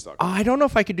 Which sucked. I don't know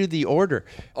if I could do the order.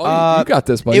 Oh, you got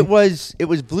this, buddy. It was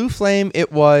Blue Flame.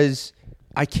 It was.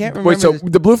 I can't remember. Wait, so the-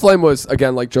 the blue flame was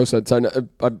again, like Joe said. Sorry,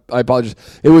 I apologize.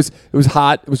 It was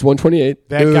hot. It was 128.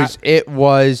 It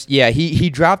was. Yeah, he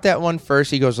dropped that one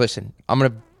first. He goes, listen, I'm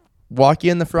gonna walk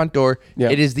you in the front door. Yeah.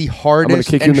 It is the hardest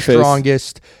kick you in and the face.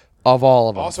 strongest of all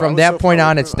of them. Also, I From was that so point far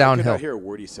on, away it's from him, I downhill. could not hear a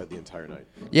word he said the entire night.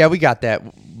 Yeah, we got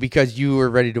that because you were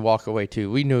ready to walk away too.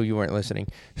 We knew you weren't listening.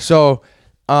 So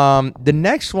the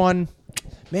next one,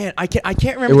 man, I can't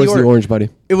It remember was the order. the orange, buddy.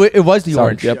 It was the Sorry,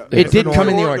 orange. yep. It did The come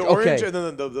in the or- orange. Okay. and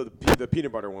then the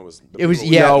peanut butter one was. It was-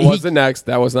 middle. yeah, no, it he- was the next.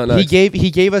 That was not next.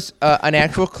 He gave us an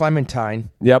actual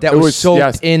clementine Yep, that it was was- soaked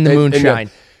yes, in the and- moonshine.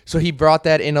 So he brought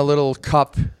that in a little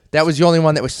cup. That was the only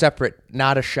one that was separate,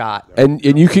 not a shot. and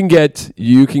you can get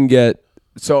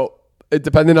so it,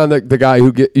 depending on the guy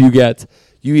you get,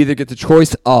 you either get the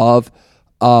choice of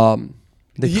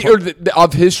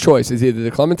of his choice is either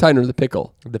the clementine or the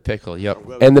pickle. The pickle, yep.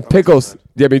 And the pickles,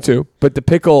 yeah, me too. But the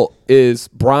pickle is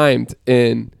brimed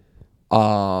in,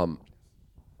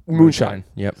 moonshine.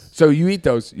 Yep. So you eat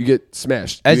those, you get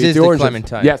smashed. As You eat is the oranges.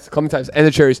 clementine. Yes, clementines and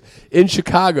the cherries. In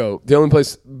Chicago, the only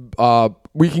place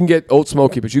we can get Old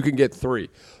Smoky, but you can get 3.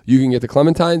 You can get the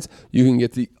clementines, you can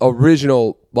get the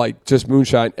original, like just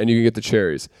moonshine, and you can get the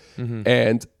cherries.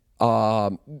 And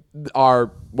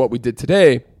what we did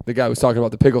today, the guy was talking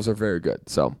about the pickles are very good.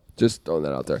 So just throwing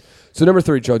that out there. So number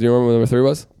 3, Joe, do you remember what number 3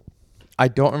 was? I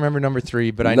don't remember number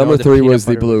 3, but I Number know the 3 peanut was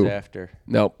the butter blue. after.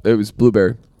 No, it was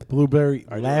blueberry. Blueberry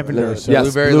lavender. So Yes,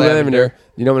 Blueberry blue lavender.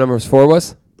 You know what number 4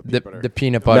 was? The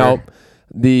peanut butter. No,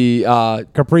 the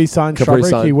Capri Sun, Capri strawberry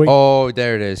Sun. kiwi. Oh,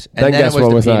 there it is. And Then then it guess was what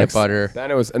the was peanut next? butter. then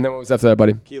what was after that,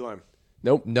 buddy? Key lime.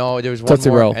 Nope. No, there was one Tootsie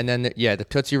more, Roll. and then the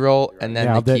Tootsie Roll, and then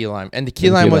Yeah, the that- key lime. And the key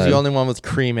lime key was the lime. only one with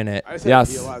cream in it. I just had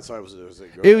Yes. key a lot, so it was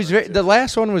It was the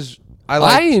last one was I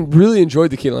like. I really enjoyed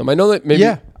the key lime. I know that maybe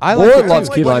Yeah, I like Lauren it loves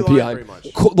too. key I lime like key pie. lime very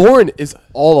much. Lauren is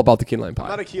all about the key lime I'm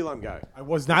not pie. a key lime guy. I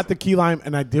was not the key lime,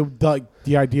 and I did like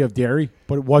the idea of dairy,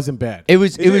 but it wasn't bad. It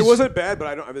was. It wasn't bad, but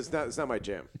I don't. It's not my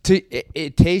jam.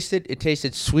 It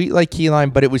tasted sweet like key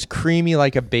lime, but it was creamy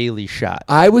like a Bailey shot.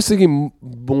 I was thinking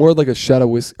more like a shot of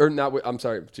whiskey, or not. I'm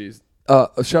sorry, jeez,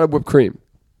 a shot of whipped cream.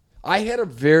 I had a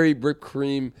very whipped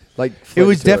cream like. It flavor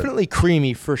was to definitely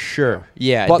creamy for sure.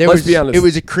 Yeah, But there let's was. be honest. It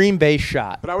was a cream based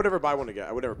shot. But I would never buy one again.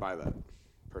 I would never buy that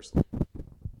personally.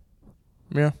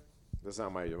 Yeah. That's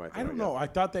not my thing. I don't know. I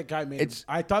thought that guy made. It's-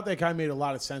 I thought that guy made a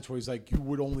lot of sense. Where he's like, you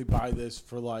would only buy this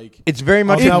for like. It's very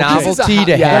much A a milkshake. novelty This to is a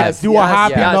have. yes, Do a yes,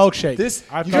 hoppy yes. milkshake. This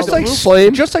I just felt like the-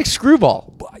 flame. Just like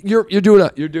Screwball. You're doing,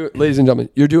 ladies and gentlemen,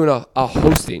 you're doing a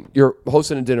hosting. You're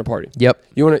hosting a dinner party. Yep.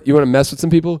 You want to mess with some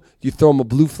people? You throw them a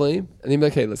blue flame, and they be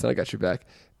like, "Hey, listen, I got your back."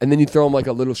 And then you throw them like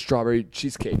a little strawberry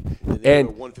cheesecake, And and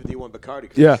 151 Bacardi.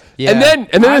 yeah, Yeah. and then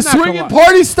I'm the not gonna swinging lie.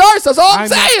 party starts. That's all I'm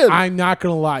saying. I'm not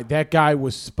gonna lie. That guy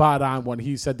was spot on when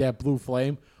he said that blue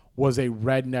flame was a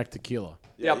redneck tequila.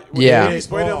 Yep. Yeah. He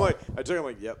explained it. I'm like, I took him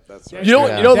like, yep, that's right. You know,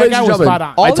 Yeah. you know, That ladies guy and was gentlemen, spot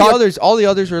on. All the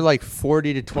others were like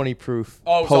 40 to 20 proof.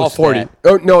 Oh, it was all post 40. that.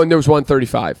 Oh no, and there was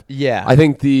 135. Yeah. I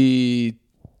think the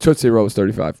Tootsie Roll was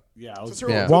 35. Yeah, it was- Tootsie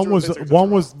Roll- Yeah. one Tootsie Roll was tastes like one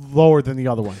Tootsie was lower than the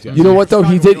other ones. Yeah. You know what though?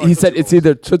 He Chicago, did. we He like said Tootsie it's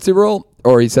either Tootsie Roll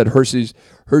or he said Hershey's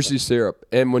syrup.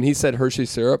 And when he said Hershey's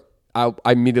syrup, I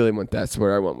immediately went. That's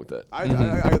where I went with it. I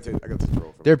got Tootsie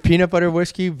Roll. Their peanut butter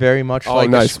whiskey, very much Oh, like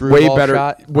a nice. Screwball Way better.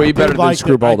 shot. Way I did better than like it.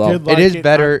 Screwball I though. did like It is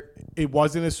better, It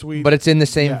wasn't as sweet, but it's in the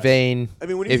same Yes. vein. I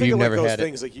mean, when you if think you've of like never those had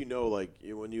things, like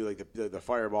when you like the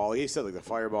fireball, like he said, like the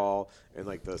fireball and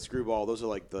like the screwball, those are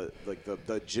like the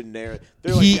generic.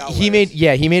 They're like he the he made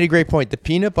outliers. he made a great point. The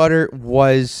peanut butter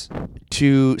was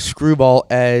to Screwball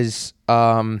as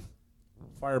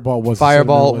Fireball was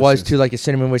Fireball cinnamon was whiskey. to like a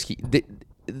cinnamon whiskey. The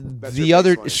your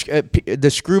other baseline. the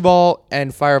Screwball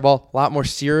and Fireball a lot more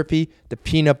syrupy. The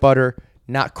peanut butter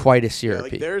not quite as Yeah,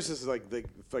 syrupy. like theirs is like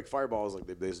fireball is like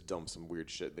they just dump some weird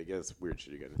shit. They get this weird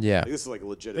shit again. Yeah. Like, this is like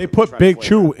legit. They put Big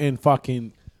Chew in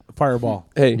fucking Fireball.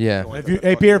 Hey, yeah.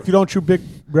 Hey Pierre, if you don't chew Big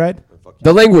Red,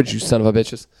 the language, you son of a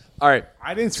bitches. All right.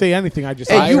 I didn't say anything. I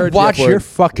just Hey, I you heard watch the F word. your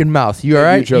fucking mouth. You all you,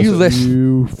 right? Joseph. You listen.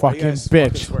 you fucking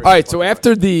bitch. All right. So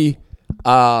after the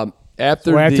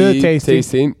after the the tasting.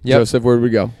 tasting, Yep. Joseph, where did we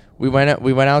go? We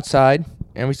went outside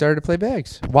and we started to play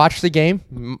bags. Watched the game,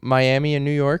 Miami and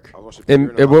New York.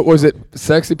 And what was it?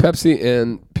 Sexy Pepsi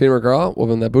and Peanut McGraw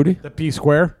whooping that booty, The P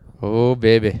square. Oh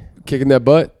baby. kicking that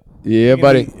butt. Yeah,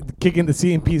 buddy. Kicking the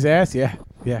C and P's ass. Yeah,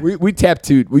 yeah. We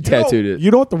tattooed it. You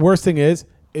know what the worst thing is?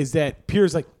 Is that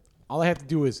Pierre's like, all I have to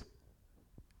do is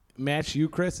match you,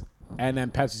 Chris, and then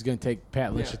Pepsi's gonna take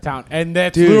Pat Lynch to town, and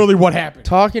that's Dude. literally what happened.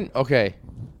 Talking okay.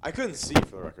 I couldn't see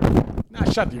for the record. Nah,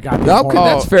 shut your goddamn No, mouth.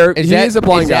 that's fair. He is a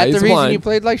blind is guy. that He's the reason blind. you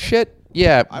played like shit?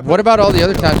 Yeah. What about all the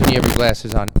other times when you have your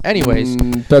glasses on? Anyways,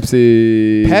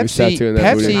 Pepsi. Pepsi- was tattooing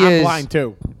that Pepsi booty. I'm is- blind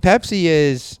too. Pepsi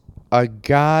is a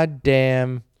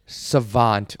goddamn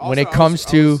savant when Also, it comes I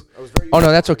to. was very Oh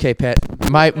no, that's okay, Pat.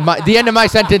 The end of my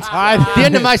sentence. The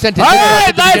end of my sentence. All right,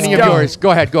 interrupted the let's beginning go. of yours.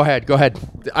 Go ahead.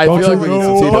 I Don't feel like you we need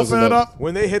go some Tito's up in and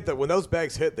that. up. When those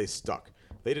bags hit, they stuck.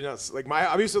 They did not like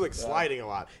I'm used to like sliding a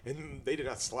lot, and they did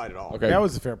not slide at all. Okay. That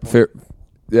was a fair point. Fair.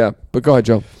 Yeah, but go ahead,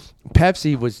 Joe.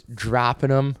 Pepsi was dropping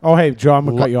them Oh, hey, Joe, I'm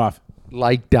gonna cut you off.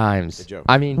 like dimes. Hey, Joe.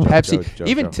 I mean, Pepsi. Joe,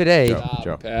 even Joe, today,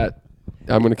 Joe. Pat,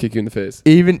 I'm gonna kick you in the face.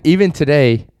 even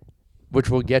today, which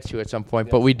we'll get to at some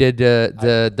point. But we did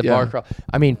the Yeah. bar crawl.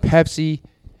 I mean, Pepsi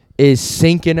is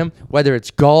sinking them. Whether it's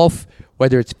golf,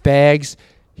 whether it's bags,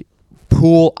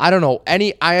 pool. I don't know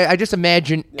any. I just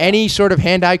imagine any sort of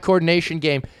hand-eye coordination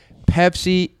game.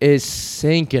 Pepsi is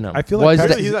sinking them. I feel like He's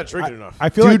Pepsi- not drinking enough. I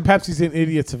feel like Pepsi's an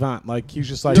idiot savant. Like he's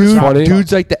just like funny.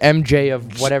 dude's like the MJ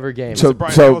of whatever game. So-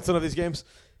 Brian Hamilton of these games.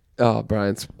 Oh,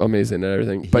 Brian's amazing at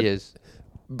everything. he But is.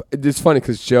 it's funny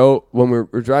because Joe, when we're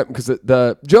driving, because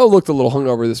the Joe looked a little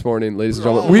hungover this morning, ladies and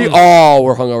gentlemen. We all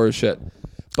were hungover as shit.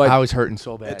 But I was hurting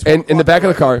so bad. And in the back of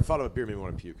the car. I thought of a beer made me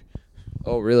want to puke.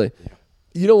 Oh, really? Yeah.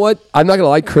 You know what? I'm not going to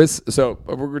lie, Chris. So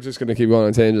we're just going to keep going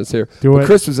on tangents here. But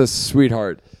Chris was a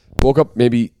sweetheart. Woke up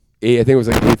maybe 8, I think it was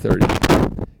like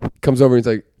 8:30. Comes over and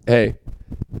he's like, hey.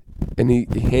 And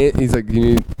he's like,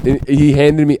 he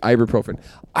handed me ibuprofen.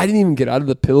 I didn't even get out of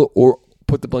the pillow or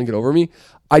put the blanket over me.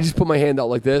 I just put my hand out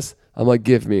like this. I'm like,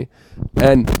 give me.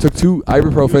 And took 2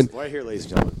 ibuprofen. Right here,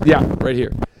 ladies and gentlemen. Yeah, right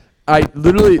here. I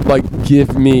literally like,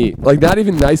 give me. Like, not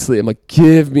even nicely. I'm like,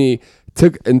 give me.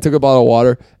 Took a bottle of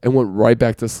water and went right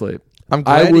back to sleep. I'm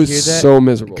glad I was to hear that so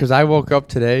miserable. because I woke up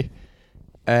today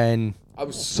and I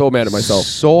was so mad at myself.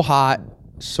 So hot,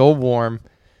 so warm.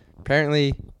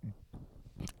 Apparently,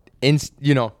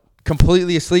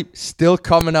 completely asleep, still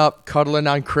coming up, cuddling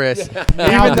on Chris.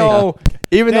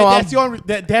 Even though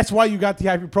that's why you got the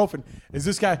ibuprofen. Is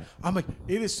this guy? I'm like,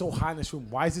 it is so hot in this room.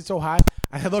 Why is it so hot?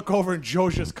 And I look over and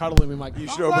Joe's just cuddling me. I'm like, you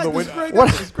should open the window.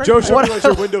 Joe showed me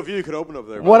your window view you could open over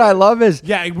there. What I love is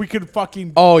we could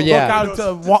fucking look out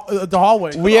the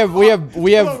hallway.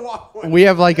 we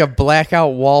have like a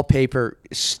blackout wallpaper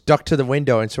stuck to the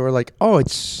window, and so we're like, oh,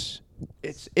 it's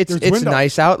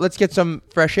nice out. Let's get some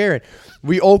fresh air in.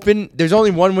 We open. There's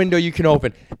only one window you can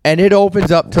open, and it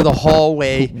opens up to the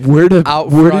hallway. Where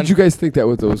did you guys think that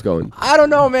was going? I don't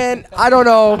know, man. I don't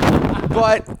know,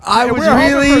 but I was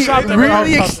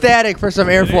really ecstatic for some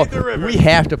airflow. We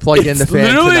have to plug in the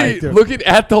fan literally tonight. Looking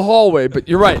at the hallway, but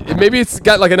you're right. Maybe it's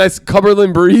got like a nice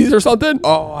Cumberland breeze or something.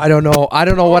 Oh, I don't know. I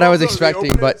don't know what I was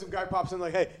expecting, but some guy pops in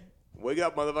like, hey. Wake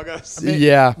up, motherfucker.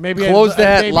 Yeah. Maybe close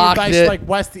that, lock it. Like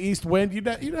west to east wind. You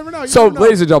never know. So,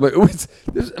 ladies and gentlemen, it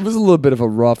was a little bit of a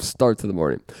rough start to the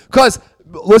morning. Because,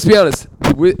 let's be honest,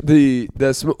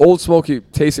 the Old Smoky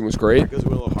tasting was great.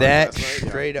 That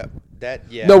straight up.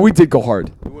 Yeah. No, we did go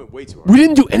hard. We went way too hard. We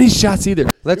didn't do any shots either.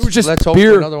 Let's just hope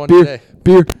beer, for another one beer, today.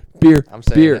 Beer. I'm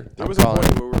saying beer. it. There was a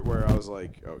point where I was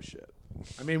like, oh, shit.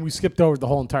 I mean, we skipped over the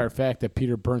whole entire fact that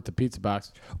Peter burnt the pizza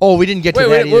box. Oh, we didn't get to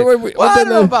that either. Wait. Well, I don't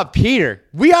know about Peter.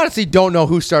 We honestly don't know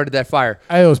who started that fire.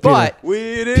 It was Peter. But We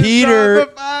didn't start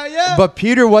the fire. But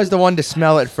Peter was the one to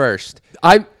smell it first.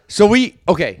 I'm a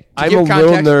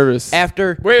little nervous.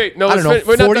 After I don't know,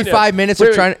 45 minutes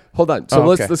of trying. Hold on. So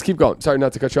let's keep going. Sorry,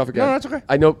 not to cut you off again. No, that's okay.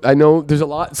 I know. There's a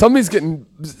lot. Somebody's getting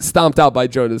stomped out by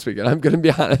Joe this weekend. I'm gonna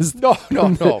be honest. No.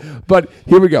 But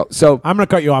here we go. So I'm gonna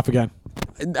cut you off again.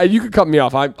 You can cut me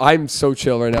off. I'm so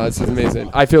chill right now. This is amazing.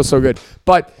 I feel so good.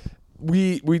 But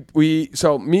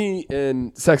so me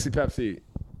and Sexy Pepsi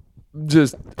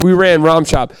we ran Rom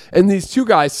Shop, and these 2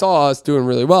 guys saw us doing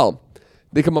really well.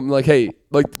 They come up and like, hey,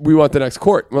 like we want the next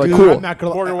court. We're like, cool. I'm not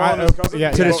gonna. Morgan Wallen's cousin?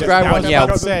 To describe one,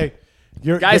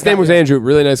 Your Guy's name was Andrew.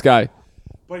 Really nice guy.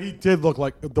 But he did look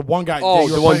like the one guy. Oh,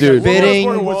 the one dude.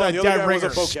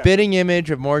 Spitting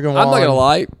image of Morgan Wallen. I'm not gonna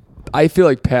lie. I feel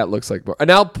like Pat looks like more. And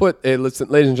I'll put listen,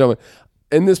 ladies and gentlemen,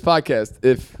 in this podcast,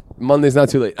 if Monday's not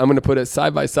too late, I'm gonna put it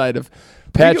side by side of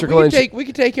Patrick Lynch. We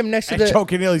could take him next to the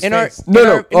Choke Neely's in face.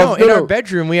 our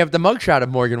bedroom. We have the mugshot of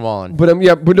Morgan Wallen. But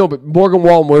Morgan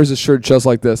Wallen wears a shirt just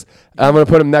like this. I'm gonna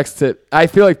put him next to. I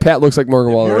feel like Pat looks like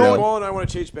Morgan Wallen right Morgan now. Wallen, I want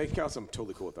to change bank accounts. I'm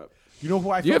totally cool with that. You know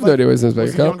who I? You have no idea what's in his bank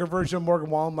account. The younger version of Morgan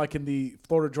Wallen, like in the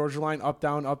Florida Georgia Line, up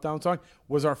down song,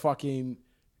 was our fucking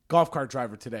golf cart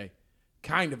driver today.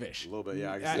 Kind of ish. A little bit,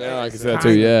 yeah. I can see that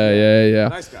too. Yeah.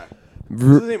 Nice guy. Is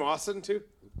his name Austin too?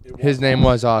 His name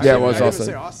was Austin. Yeah, it was I Austin.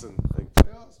 didn't even say Austin. Like,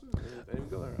 Austin. I didn't even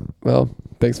go there. Well,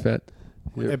 thanks, Pat.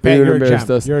 You're a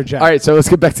gem. You're a gem. All right, so let's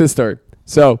get back to the story.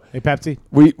 So, hey, Pepsi.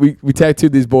 We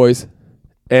tattooed these boys,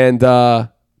 and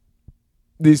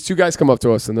these 2 guys come up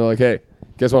to us, and they're like, "Hey,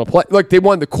 you guys want to play?" Like they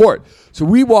won the court. So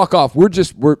we walk off. We're a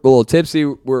little tipsy.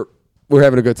 We're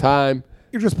having a good time.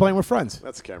 You're just playing with friends.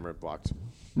 That's camera blocked.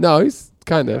 No, he's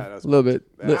kind of that's a little bit.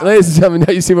 Yeah. Ladies and gentlemen,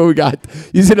 now you see what we got.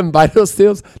 You see them vital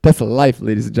steals? That's life,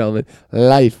 ladies and gentlemen.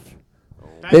 Life.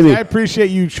 Pepsi, I appreciate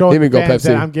you showing me the go, fans Pepsi.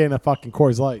 that I'm getting a fucking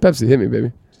Coors Light. Pepsi, hit me,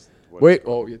 baby. Wait.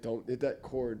 Oh, you don't hit that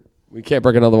cord. We can't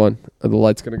break another one. Or the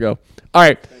light's going to go. All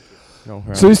right.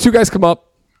 So these 2 guys come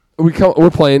up. We're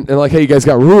playing. And like, hey, you guys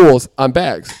got rules on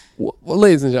bags. Well,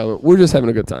 ladies and gentlemen, we're just having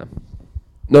a good time.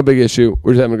 No big issue.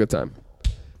 We're just having a good time.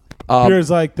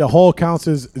 Peter's like, the whole counts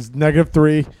is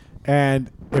 -3. And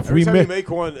if Every time we you make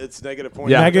one, it's negative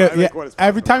points. Yeah.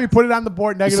 Every time you put it on the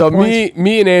board, negative So points.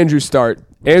 me and Andrew start.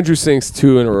 Andrew sinks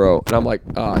 2 in a row. And I'm like,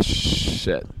 oh,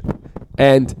 shit.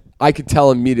 And I could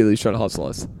tell immediately he's trying to hustle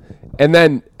us. And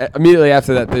then immediately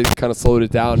after that, they kind of slowed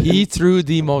it down. He threw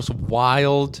the most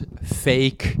wild,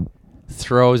 fake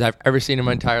throws I've ever seen in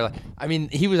my entire life. I mean,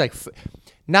 he was like,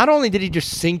 not only did he just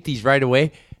sink these right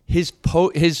away, his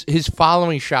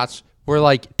following shots were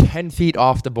like 10 feet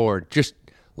off the board. Just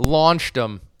launched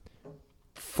them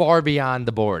far beyond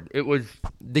the board. It was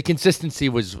the consistency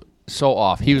was so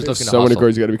off. He was looking to so many hustle.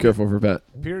 girls you got to be careful for bet.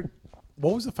 Beard,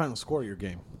 what was the final score of your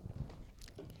game?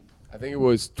 I think it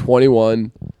was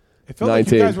 21. It felt 19.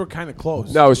 like you guys were kind of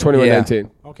close. No, it was 21-19.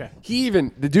 Okay.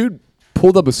 The dude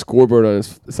pulled up a scoreboard on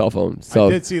his cell phone. So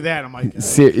I did see that. I'm like,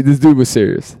 this dude was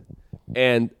serious,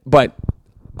 but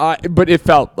it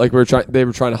felt like they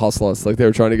were trying to hustle us, like they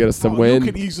were trying to get us to win.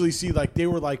 You could easily see like they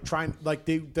were like trying, like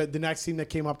the next team that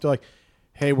came up, they're like,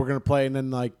 hey, we're gonna play, and then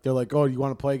like they're like, oh, you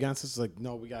want to play against us? Like,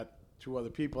 no, we got 2 other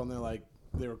people, and they're like,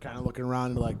 they were kind of looking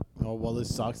around and like, oh, well,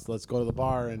 this sucks. Let's go to the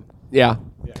bar and Yeah.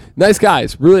 Nice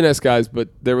guys, really nice guys, but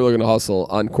they were looking to hustle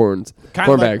on corn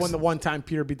kind of like bags. when the one time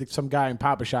Peter beat some guy in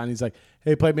Papa Shot, and he's like,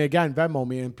 hey, play me again, Venmo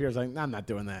me, and Peter's like, nah, I'm not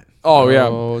doing that. Oh, yeah.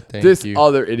 Oh, thank this you.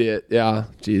 other idiot. Yeah.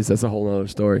 Jeez, that's a whole nother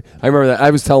story. I remember that. I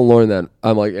was telling Lauren that.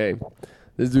 I'm like, hey,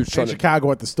 this dude's In trying to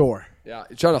Chicago at the store. Yeah,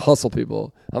 you're trying to hustle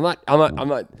people. I'm not.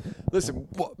 Listen,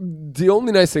 the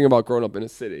only nice thing about growing up in a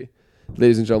city,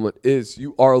 ladies and gentlemen, is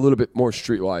you are a little bit more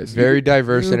streetwise. Very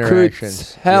diverse you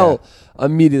interactions. Could tell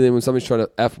immediately when somebody's trying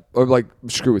to F or like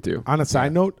screw with you. On a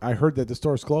side note, I heard that the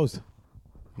store's closed.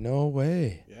 No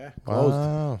way. Yeah, closed.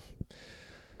 Wow.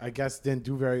 I guess it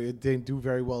didn't do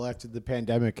very well after the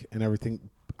pandemic and everything.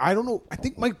 I don't know. I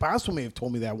think Mike Boswell may have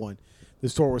told me that one. The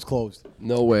store was closed.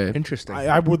 No way. Interesting.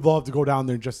 I would love to go down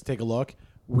there just to take a look.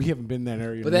 We haven't been in that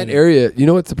area. But that area, you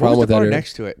know what's the What problem was with the that bar area?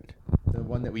 next to it? The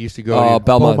one that we used to go to.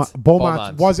 Belmont.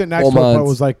 Beaumont wasn't next to it, but it Beaumont's.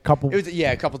 was like a couple. It was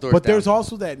a couple doors But down. there's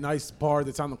also that nice bar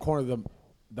that's on the corner of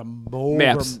the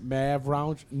Maps. Mav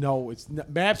Lounge. No, it's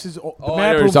Maps is the Oh, I Map know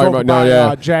what you're room's talking over about. No, by,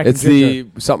 yeah. Jack It's and Ginger.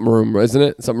 the something room, isn't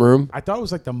it? Something room. I thought it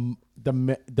was like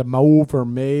the Mauve or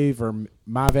Mave or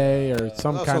Mave or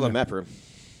some Also kind the of map room.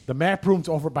 The Map room's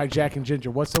over by Jack and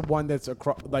Ginger. What's the one that's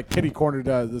like kitty corner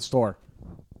to the store?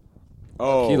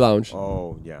 Oh, Marquee Lounge.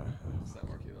 Oh, yeah.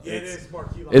 Yeah, it is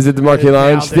Marquee Lounge. Is it the Marquee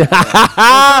Lounge?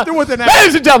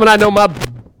 Ladies and gentlemen,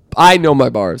 I know my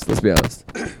bars. Let's be honest.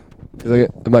 'Cause I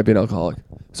might be an alcoholic.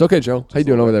 It's okay, Joe. How you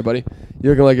doing over there, buddy?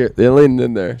 You're looking like you're leaning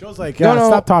in there. Joe's like, No, no.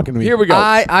 stop talking to me. Here we go.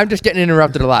 I'm just getting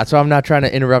interrupted a lot, so I'm not trying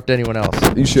to interrupt anyone else.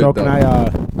 You should. So though. can I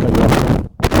cut you off?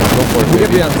 Go for it. We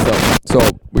gotta be honest though.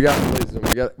 So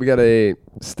we got a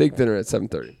steak dinner at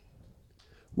 7:30.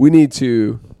 We need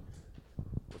to.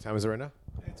 What time is it right now?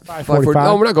 It's 5:40.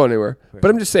 No, we're not going anywhere.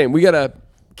 But I'm just saying we gotta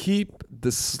keep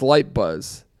the slight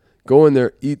buzz. Go in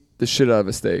there, eat the shit out of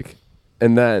a steak,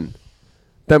 and then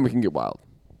we can get wild.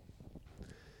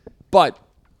 But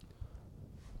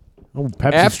Oh,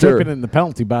 Pepsi After- stripping in the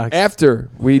penalty box. after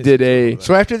we did a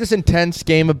So after this intense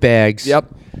game of bags, yep.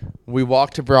 we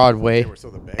walked to Broadway. We're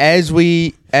still the bag. As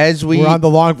we We're on the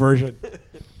long version.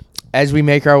 as we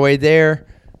make our way there,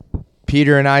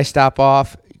 Peter and I stop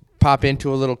off, pop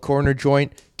into a little corner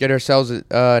joint, get ourselves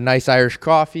a nice Irish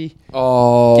coffee.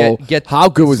 Oh, Get- how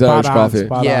good was that Spot Irish on, coffee?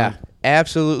 spot Yeah, on.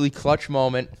 absolutely clutch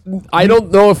moment. I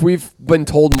don't know if we've been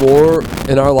told more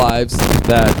in our lives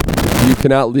that you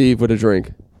cannot leave with a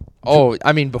drink. Oh,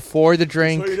 I mean, before the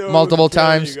drink, So you know multiple what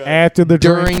kind times, you got. After the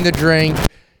drink. during the drink,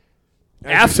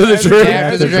 After the drink.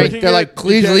 after the drink. They're like,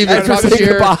 please leave the After cups saying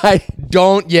here. goodbye.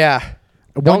 Don't,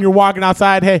 When Don't- you're walking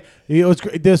outside, hey,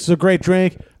 this is a great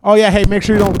drink. Oh, yeah, hey, make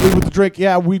sure you don't leave with the drink.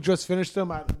 Yeah, we just finished them.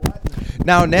 What?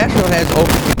 Now, Nashville has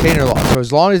open container law, so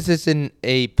as long as it's in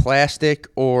a plastic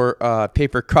or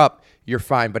paper cup, you're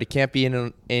fine. But it can't be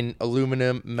in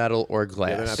aluminum, metal, or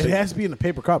glass. not It has to be in a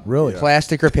paper cup, really.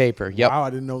 Plastic or paper. Yep. Wow, I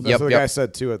didn't know that. Yep. That's what the guy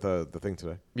said too at the thing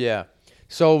today. Yeah.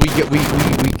 So we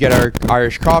get our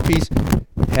Irish coffees,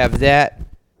 have that,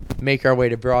 make our way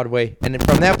to Broadway, and then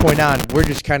from that point on, we're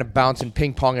just kind of bouncing,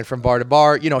 ping ponging from bar to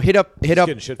bar. You know, hit up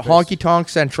getting shit-faced. Honky Tonk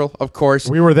Central, of course.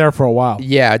 We were there for a while.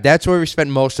 Yeah, that's where we spent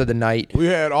most of the night. We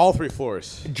had all 3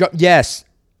 floors. Yes,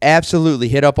 absolutely.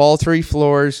 Hit up all 3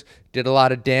 floors. Did a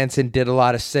lot of dancing. Did a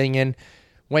lot of singing.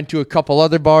 Went to a couple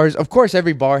other bars. Of course,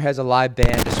 every bar has a live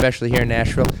band, especially here in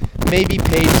Nashville. Maybe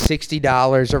paid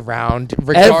 $60 a round,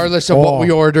 regardless of what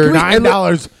we ordered.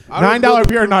 $9. $9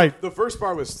 beer night. The first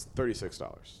bar was $36.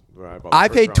 I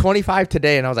paid 25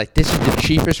 today, and I was like, "This is the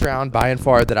cheapest round by and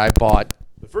far that I bought."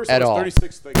 The first at one all. was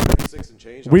 36 and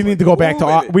change. I We was need like, to go back to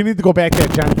 "Ooh, baby." we need to go back to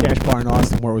that Johnny Cash bar in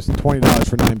Austin where it was $20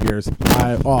 for 9 beers.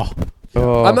 Oh.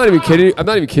 I'm not even kidding. I'm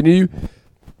not even kidding you.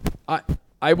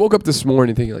 I woke up this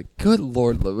morning thinking, like, good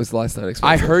Lord, what was the last night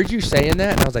expensive? I heard you saying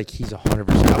that, and I was like, he's 100%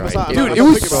 right. not- Dude, I'm it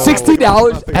was thinking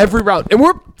about $60 every round. And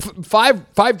we're five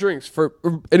drinks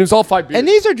and it was all 5 beers. And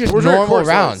these are just We're drinking normal Coors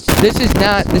rounds. Lights.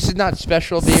 This is not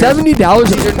special beers. $70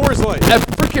 Coors Light. at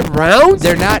freaking rounds?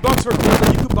 They're not $50 for Coors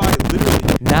Light. You could buy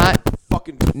literally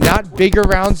fucking not bigger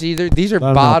rounds either. These are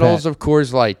know, bottles Pat. of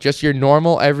Coors Light, just your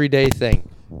normal everyday thing.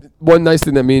 One nice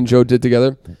thing that me and Joe did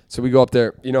together. So we go up there,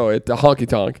 at the honky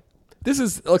tonk. This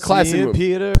is a classic Seeing move.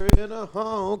 Peter in a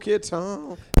honky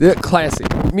tonk. Yeah, classy.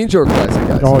 Me and Joe are classic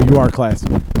guys. Oh, you are classy.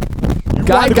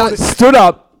 Guy got stood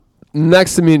up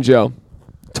next to me and Joe.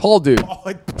 Tall dude.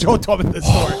 Oh, Joe told me this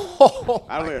story.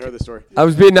 I don't think I heard this story. I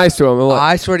was being nice to him. I'm like,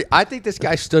 I swear I think this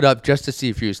guy stood up just to see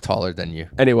if he was taller than you.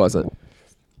 and he wasn't.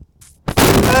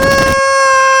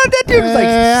 That dude was like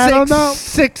I don't know.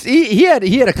 6'6". He had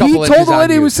a couple He inches told the on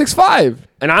lady he you. was 6'5",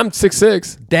 and I'm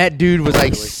 6'6". That dude was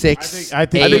like 6'8". I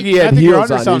think he had you're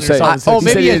heels on. underselling You say- yourself. Oh, He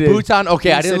maybe said he has he had- boots on. Okay,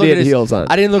 he I didn't said look he at had his heels on.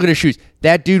 I didn't look at his shoes.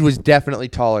 That dude was definitely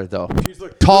taller though.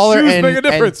 Like, Taller the shoes and make a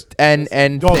difference. and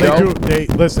No, they thick. do. They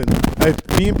listen.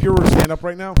 If me and Pure were stand up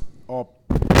right now. Oh,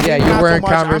 Yeah, not you're so wearing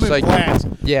much. Converse I'm in like flats.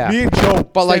 yeah. Me and Joe,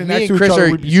 But like standing me next and to each Chris other,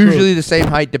 are we'd be usually screwed. the same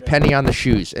height depending on the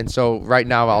shoes, and so right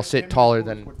now I'll sit taller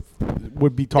than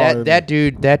would be taller. that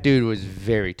dude. That dude was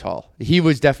very tall. He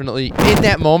was definitely in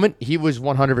that moment. He was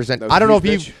 100%. That was I don't a know if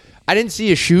huge he. bitch. I didn't see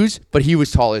his shoes, but he was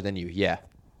taller than you. Yeah.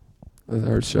 That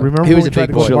hurts, Joe. Remember He when was we a tried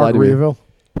big to go to boy. Lied to me. Margaritaville?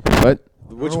 What?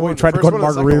 Which Remember when one? we tried to First go to one or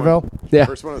the second one? Margaritaville? Yeah.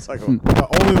 First one or the second one?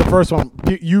 Only the first one.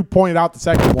 You pointed out the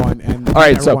second one, and All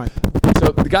right, so went.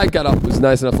 the guy got up, was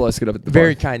nice enough to let us get up at the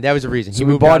Very bar. kind. That was the reason. So He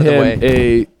we moved bought out of the him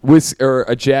way. a whiskey or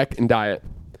a Jack and Diet.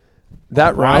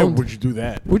 That Why round, would you do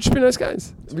that? we'd just be nice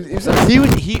guys. He was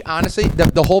nice. He honestly,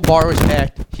 the whole bar was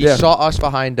packed. He Yeah. saw us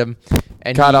behind him,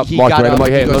 and Got up, he walked got away. up. I'm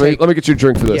like, he hey, goes, let me get you a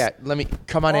drink for this. Yeah, let me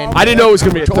come on in. I didn't know it was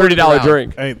going to be a $30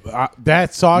 drink. Hey,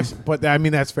 that sucks, but I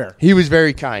mean that's fair. He was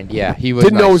very kind. Yeah, he was.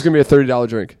 Didn't know it nice. was going to be a $30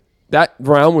 drink. That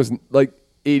round was like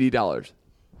 $80.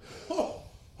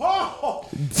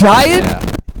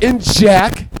 Diet and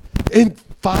Jack and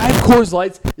 5 Coors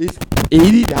Lights is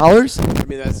 $80. I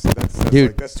mean, that's Dude.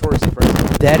 like, that's touristy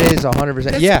price. That is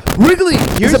 100%. Yeah. Wrigley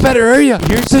is a better area.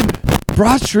 Here's than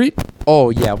Broad Street. Oh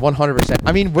yeah, 100%.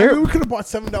 I mean, I where? mean, we could have bought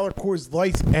 $7 Coors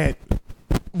Lights at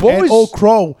What was? Old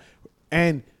Crow,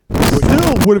 and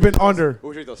still would have been under. What would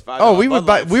you drink those $5 Oh, we were Bud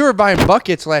Lights? we were buying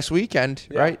buckets last weekend,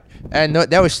 right? And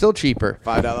that was still cheaper.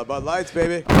 $5 Bud Lights,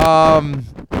 baby.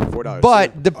 $4.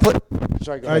 But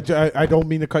sorry, go ahead. I don't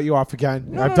mean to cut you off again.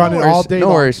 No, I've no, done no it worries. all day No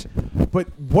long. worries. But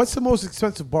what's the most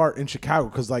expensive bar in Chicago?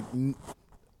 Because like,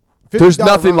 There's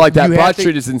nothing like that. You Broad have to-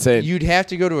 Street is insane. You'd have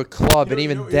to go to a club, and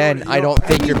even you know- then, you I know- don't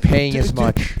think you're paying as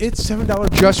much. It's $7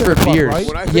 Just for beers.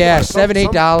 When I think Yeah, about it, $7,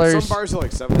 $8. Some bars are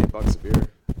like $7-8 a beer.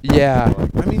 Yeah.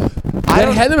 I mean, I I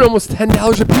don't. had them at almost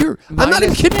 $10 a beer. I'm not even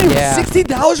Minus- kidding you. yeah.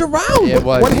 $60 a round. It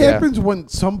was. what yeah. happens when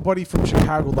somebody from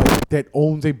Chicago, like that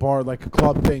owns a bar, like a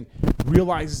club thing,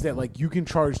 realizes that like you can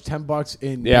charge $10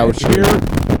 in Yeah, which beer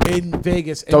in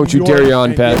Vegas? and Don't New you dare York, yawn,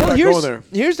 and- Pat. Well, Not here's, going there.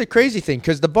 here's the crazy thing,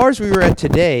 because the bars we were at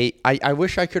today, I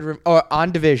wish I could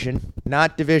on Division,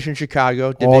 not Division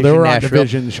Chicago, Division Oh, they were on Nashville.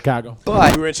 Division in Chicago.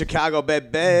 But We were in Chicago, baby.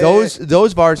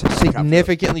 those bars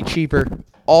significantly cheaper.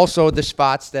 Also, the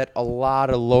spots that a lot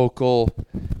of local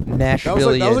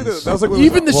Nashvilleians that was like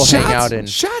Even the We'll hang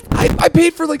shots. out in. I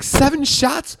paid for like 7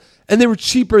 shots, and they were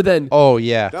cheaper than Oh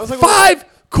yeah. that was like 5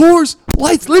 Coors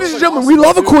Lights. Ladies and gentlemen, we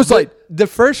love a Coors Light. The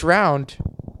first round,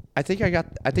 I think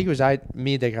it was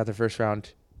me that got the first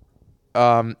round.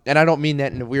 And I don't mean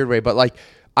that in a weird way, but like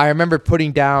I remember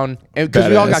putting down because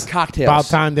we all got Badass. cocktails. About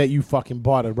time that you fucking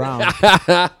bought a round.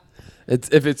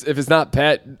 If it's not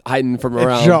Pat hiding from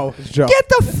around. It's Joe. Get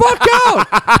the fuck out!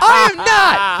 I am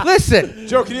not. Listen,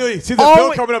 Joe, can you see the Oh,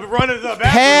 bill coming up and running to the bathroom?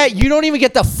 Pat, you don't even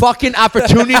get the fucking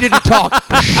opportunity to talk.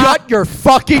 Shut your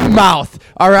fucking mouth.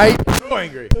 All right. So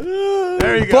angry.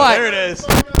 There you go. But- there it is.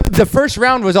 The first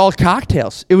round was all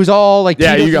cocktails. It was all like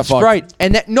Yeah, Tito's you got and fucked. Sprite.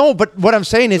 And that no, but what I'm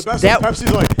saying is Best that Pepsi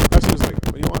was like,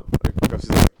 what do you want? Like, Pepsi's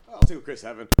like, oh, I'll take what Chris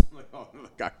having. I'm like, oh, another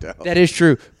cocktail. that is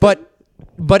true.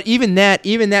 But even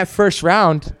that first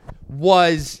round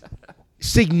was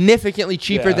significantly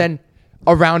cheaper Yeah. than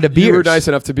a round of beers. You were nice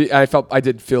enough to be. I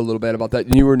did feel a little bad about that.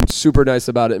 And you were super nice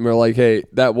about it. And we were like, hey,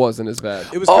 that wasn't as bad.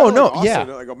 It was Oh, kinda no, like Austin.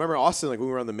 yeah. Like, remember Austin? Like when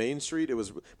we were on the main street, it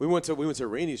was we went to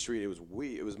Rainy Street.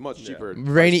 It was much cheaper.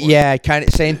 Rainy, price point. yeah, kind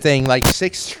of same thing. Like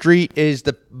 6th Street is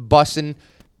the bussin'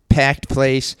 packed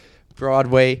place.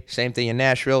 Broadway, same thing in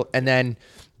Nashville, and then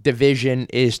Division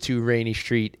is to Rainy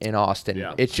Street in Austin.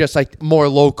 Yeah. It's just like more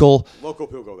local. Local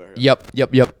people go there. Yeah. Yep.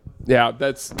 Yeah,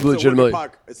 that's It's the legitimately. Wicked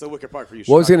Park. It's the Wicked Park for you.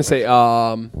 What was I going to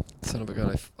Chicago say? Son of a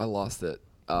gun, I lost it.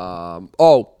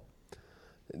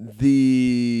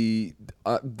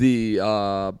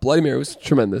 the Bloody Mary was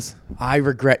tremendous. I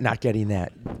regret not getting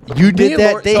that. You did and that.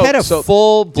 Lauren- They so- had a so-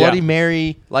 full Bloody yeah.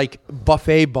 Mary like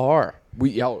buffet bar.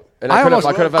 And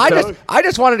I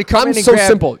just wanted to come I'm in and so grab,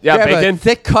 simple. Yeah, grab bacon. a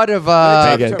thick cut of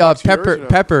Bacon.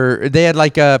 pepper. They had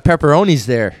like pepperonis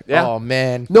there. Yeah. Oh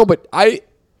man. No, but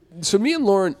so me and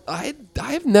Lauren, I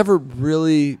have never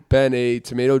really been a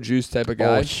tomato juice type of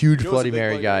guy. Oh, huge You know who's a Bloody big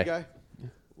Mary guy.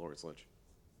 Lawrence Lynch.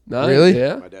 No, Really?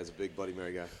 Yeah. My dad's a big Bloody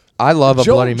Mary guy. I love a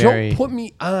Joe, Bloody Mary. Joe put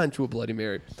me on to a Bloody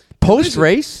Mary. Post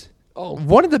race, Oh.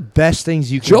 one of the best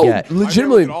things you can Joe, get.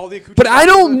 legitimately. look at all the accoutrements. But I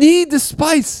don't need the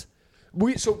spice.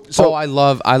 So I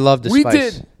love the we spice.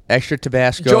 did- Extra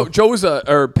Tabasco. Joe was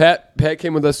Pat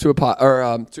came with us to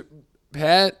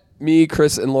Pat, me,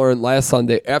 Chris, and Lauren last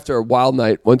Sunday after a wild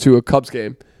night went to a Cubs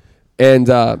game, and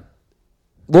Lauren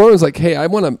was like, "Hey, I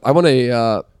want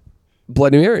a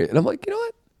Bloody Mary," and I'm like, "You know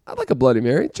what? I like a Bloody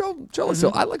Mary." Joe,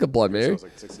 I like a Bloody Mary. It's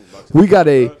like $16. We got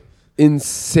a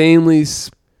insanely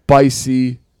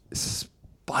spicy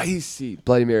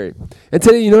Bloody Mary. And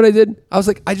today, you know what I did? I was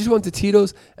like, I just went to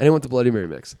Tito's and I went to Bloody Mary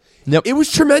mix. Yep. It was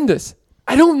tremendous.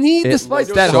 I don't need the spice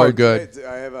You know that what's so hard. good.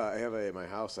 I have a in my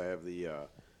house. I have the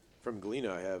from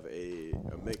Galena. I have a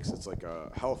mix. It's like a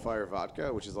Hellfire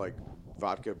vodka, which is like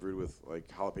vodka brewed with like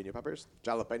jalapeno peppers,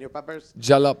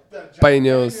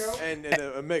 Jalapenos. and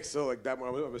a mix. So like that one,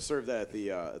 I was served that at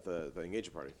the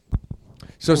engagement party.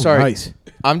 So sorry. nice.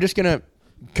 I'm just gonna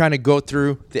kind of go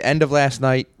through the end of last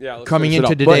night, Let's coming finish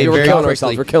it into up. today We're very killing quickly.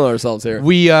 ourselves. We're killing ourselves here.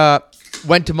 We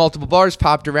went to multiple bars,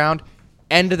 popped around.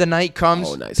 End of the night comes.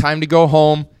 Oh, nice. Time to go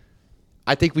home.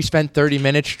 I think we spent 30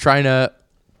 minutes trying to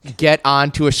get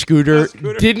onto a scooter.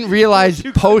 Didn't realize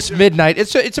post midnight.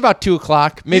 It's about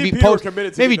 2:00. Maybe and Peter were post.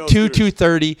 committed to Maybe getting on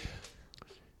 2:30.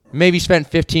 Maybe spent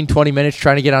 15, 20 minutes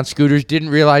trying to get on scooters. Didn't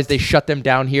realize they shut them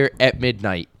down here at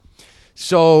midnight.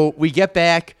 So we get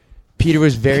back. Peter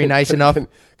was very nice enough.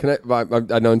 Can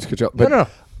I know it's good, but No.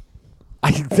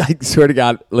 I swear to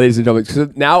God, ladies and gentlemen, 'cause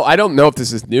now I don't know if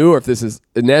this is new or if this is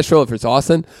in Nashville, if it's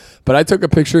Austin, but I took a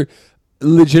picture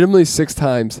legitimately 6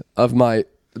 times of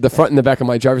the front and the back of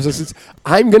my driver's license.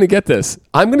 I'm going to get this.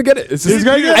 I'm going to get it. It's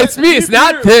me. It's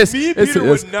not this.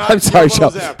 I'm sorry, Joe.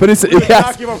 But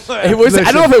it was.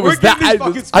 I don't know if it was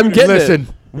that. I'm getting Listen,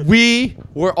 we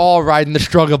were all riding the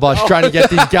struggle bus trying to get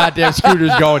these goddamn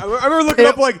scooters going. I remember looking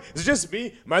up like, is it just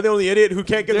me? Am I the only idiot who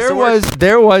can't get this to work?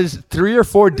 There was 3 or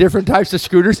 4 different types of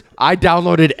scooters. I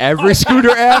downloaded every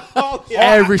scooter app.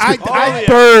 Every scooter. I-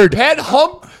 Bird. Pat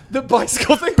humped the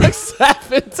bicycle thing like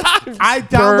 7 times. I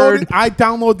Bird.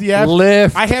 downloaded the app.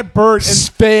 Lift. I had Bird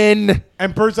Spin.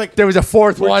 and Bird's like, There was a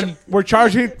 4th one. we're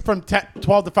charging from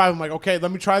 12 to 5. I'm like, okay, let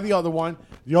me try the other one.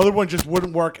 The other one just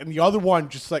wouldn't work, and the other one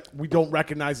just like we don't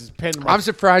recognize his pin. I'm, like, I'm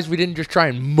surprised we didn't just try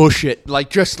and mush it.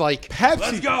 Pepsi.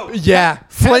 Let's go. Yeah,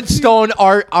 Flintstone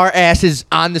our asses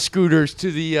on the scooters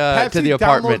to the Pepsi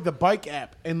apartment. downloaded the bike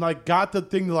app and like got the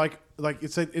thing like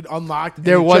it said it unlocked. and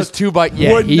There it was just 2 bike.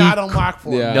 Yeah, would he not unlock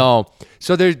for Yeah. him. No.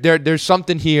 So there's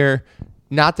something here.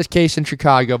 Not the case in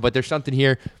Chicago, but there's something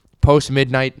here. Post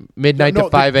midnight No, to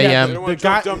 5 They a.m. don't want The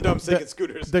guy- dumb taking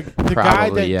scooters. The guy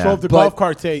Probably, that yeah. drove the But- golf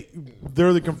cart today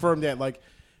literally confirmed that like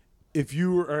if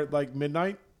you are at like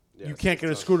midnight, you can't get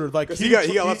a scooter. Like 'Cause he got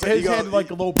left- his he got- had like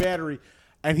a low battery,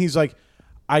 and he's like,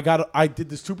 I did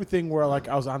the stupid thing where like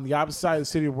I was on the opposite side of the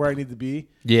city of where I needed to be.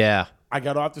 Yeah. I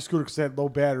got off the scooter because I had low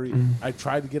battery. I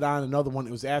tried to get on another one.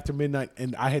 It was after midnight,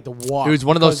 and I had to walk. It was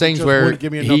one of those because it things just where wouldn't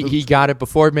give me another he got it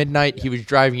before midnight. He was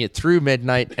driving it through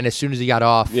midnight, and as soon as he got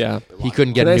off, Yeah. he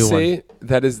couldn't get Can a I new say one.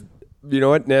 that is, you know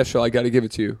what, Nashville, I got to give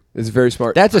it to you. It's very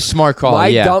smart. That's a smart call.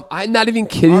 I'm not even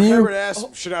kidding Our you. favorite ass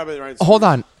should have been right. Hold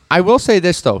on. I will say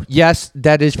this though. Yes,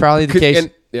 that is probably the case.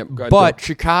 Go ahead, but Joe.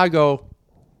 Chicago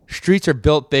streets are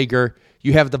built bigger.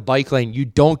 You have the bike lane. You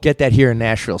don't get that here in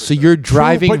Nashville. So you're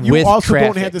driving but you with also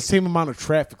traffic. don't have the same amount of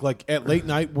traffic. Like at late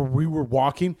night where we were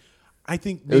walking, I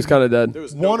think It was kind of dead. There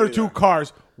was one or nobody 2 there.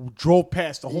 cars drove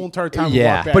past the whole entire time. Yeah.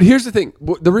 we walked back. But here's the thing.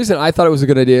 The reason I thought it was a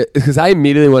good idea is because I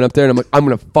immediately went up there and I'm like, I'm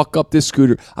going to fuck up this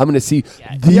scooter. I'm going to see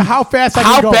how fast I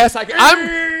can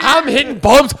go. I'm hitting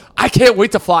bumps. I can't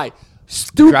wait to fly.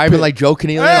 Stupid. driving like Joe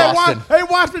Keneally in Austin.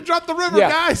 Watch me drop the river,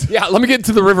 guys. Yeah, let me get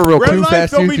to the river real Red quick. light,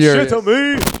 fast, don't too mean shit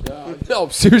furious. to me. No,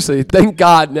 seriously. Thank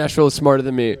God Nashville is smarter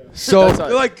than me. So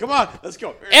They're like, come on, let's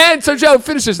go. And so Joe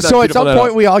finishes. that So at beautiful some note.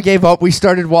 point we all gave up. We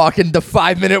started walking the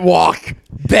 5-minute walk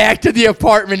back to the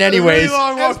apartment anyways. Really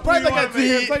long It's walk probably for like you,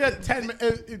 it's like a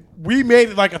 10. We made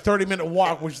it like a 30-minute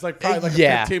walk, which is like probably like a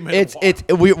Yeah,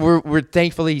 15-minute walk. we're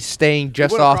thankfully staying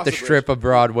just went off across the the strip of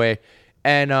Broadway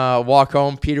and walk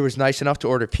home. Peter was nice enough to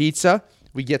order pizza.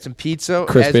 We get some pizza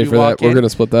Chris as paid we for walk that. We're in. gonna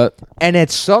split that. And at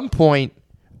some point,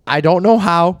 I don't know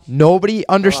how, nobody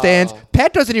understands.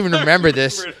 Pat doesn't even remember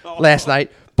this last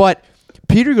night. But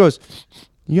Peter goes,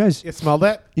 "You guys, You smell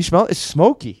that? you smell it? It's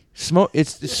smoky.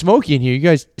 It's smoky in here. You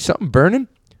guys, something burning?"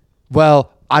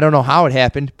 Well, I don't know how it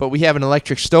happened, but we have an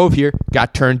electric stove here.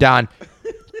 Got turned on,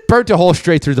 burnt a hole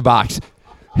straight through the box.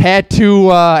 Had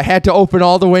to open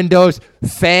all the windows.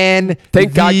 Fan.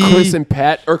 Thank God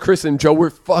the- Chris and Joe were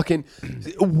fucking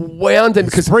wound in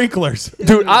because Sprinklers.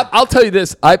 dude, I'll tell you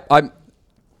this.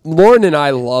 Lauren and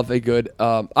I love a good.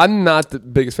 I'm not the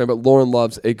biggest fan, but Lauren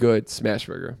loves a good smash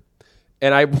burger.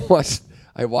 And I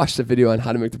watched a video on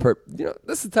how to make the You know,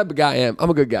 this is the type of guy I am. I'm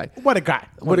a good guy. What a guy.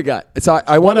 What a guy. So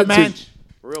I What a wanted man.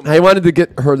 Real I wanted to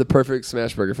get her the perfect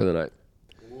smash burger for the night.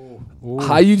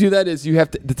 How you do that is you have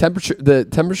to the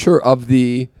temperature of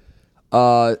the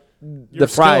fry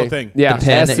skillet thing. yeah The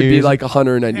pan has that to you're be using. like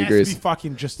 190 It has to degrees be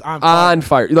fucking just on fire. on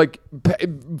fire, like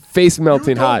face melting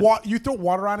you throw hot. you throw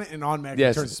water on it and automatically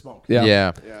Yes. turns to smoke. Yeah.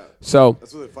 Yeah. Yeah. So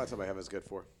That's what the flat top I have is good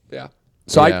for. yeah.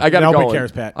 So Yeah. I got it Nobody going.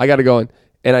 cares, Pat. I got it going,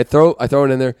 and I throw it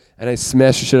in there, and I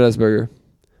smash the shit out of this burger.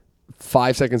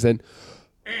 5 seconds in,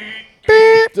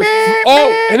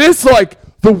 and it's like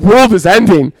the world is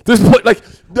ending. There's like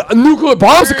the nuclear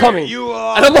bombs are coming, You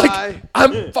and I'm like,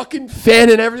 I'm fucking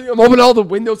fanning everything. I'm opening all the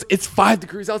windows. It's 5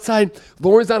 degrees outside.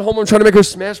 Lauren's not home. I'm trying to make her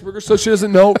smash burger so she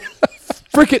doesn't know.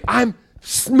 Frickin', I'm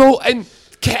smoke and He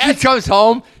cat. comes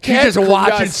home. He's Cat- just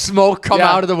watching yes. smoke come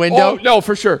Yeah. out of the window. Oh, no,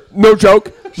 for sure. No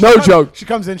joke. No joke. She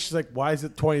comes in. She's like, "Why is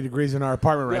it 20 degrees in our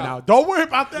apartment right now?" Don't worry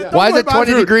about that. Don't Why is worry it about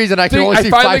 20 degrees and I can Thing, only I see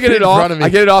finally 5 get feet it in off. front of me? I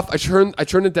get it off. I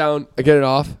turn it down. I get it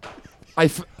off.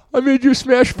 I made you a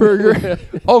smash burger.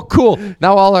 Oh, cool.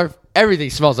 Now everything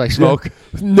smells like smoke.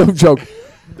 No joke.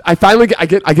 I finally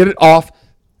get it off.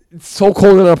 It's so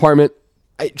cold in an apartment.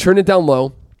 I turn it down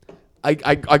low. I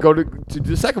go to do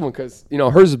the second one because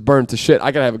hers is burned to shit.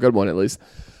 I gotta have a good one at least.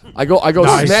 I go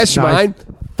Nice, smash nice. mine.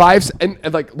 5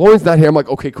 and like Lauren's not here. I'm like,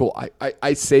 okay, cool.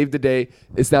 I saved the day.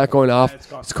 It's not going off.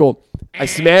 It's cool. I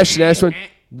smash one.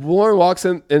 Lauren walks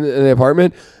in the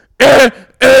apartment.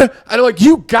 And I'm like,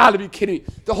 you gotta be kidding me.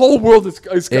 The whole world is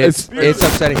It's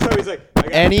upsetting. So he's like, I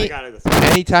got it.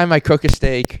 Anytime I cook a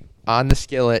steak on the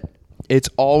skillet, it's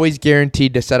always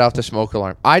guaranteed to set off the smoke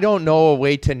alarm. I don't know a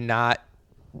way to not.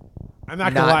 I'm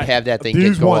not not gonna lie. have that thing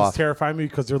These go ones off. terrify me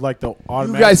because they're like the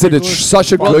automatic. You guys did sprinklers.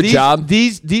 such a good job.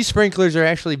 These sprinklers are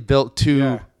actually built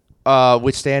to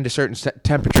withstand a certain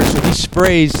temperature. So these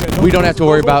sprays, we don't have to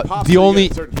worry those won't about. pop The till you only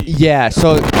get a certain heat. yeah.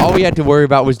 So all we had to worry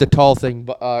about was the tall thing,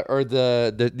 or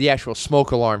the actual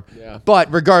smoke alarm. Yeah.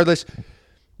 But regardless,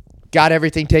 got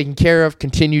everything taken care of.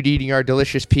 Continued eating our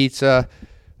delicious pizza.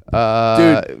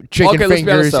 Dude, chicken okay, let's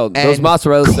be honest fingers, though, those and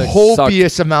mozzarella sticks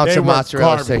copious amounts They of were mozzarella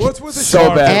garbage. sticks. What's with the So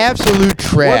shit- bad. Absolute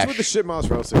trash. What's with the shit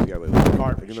mozzarella sticks you got lately?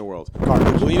 Garbage. Like in the world.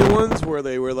 Garbage. The Galena ones where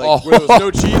they were like, Oh. where there was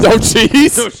no cheese. No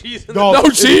cheese? No cheese. in No, the- No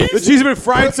cheese? The cheese had been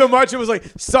fried so much it was like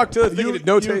stuck to the thing and it had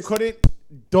no you taste. couldn't.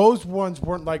 Those ones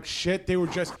weren't like shit. They were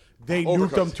just they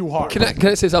nuked them too hard. Can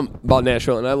I say something about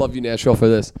Nashville? And I love you, Nashville, for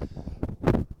this.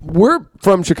 We're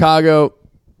from Chicago.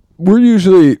 We're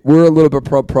a little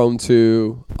bit prone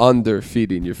to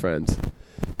underfeeding your friends.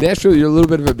 Nashville, you're a little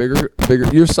bit of a bigger.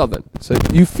 You're Southern, so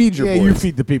you feed your Yeah, boys. you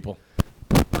feed the people.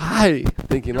 I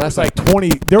thinking last It's like 20.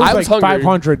 There was I like was hungry.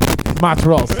 500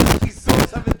 mozzarella sticks.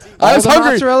 I was the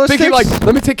hungry, mozzarella thinking sticks? like,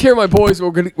 let me take care of my boys.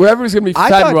 Everybody's gonna be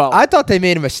fed well. I thought they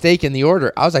made a mistake in the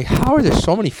order. I was like, how are there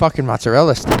so many fucking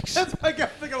mozzarella sticks? That's like, I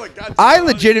think I'm like, God, I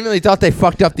legitimately thought they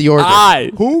fucked up the order.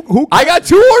 Who? I got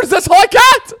 2 orders. That's all I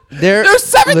got. There's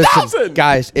 7,000. Listen,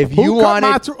 guys, if Who you cut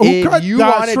wanted, who cut,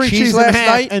 wanted string cheese in last half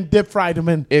night, and dip fried them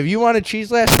in? if you wanted cheese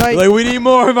last night, like we need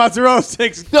more mozzarella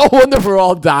sticks. No wonder we're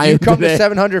all dying you come today. to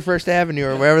 700 First Avenue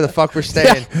or wherever the fuck we're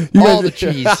staying. you All guys- the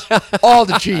cheese, all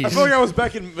the cheese. I feel like I was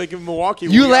back in Milwaukee.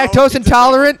 You lactose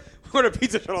intolerant? What a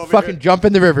pizza shuttle over Fucking here. jump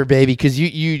in the river, baby, because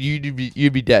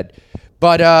you'd be dead.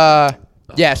 But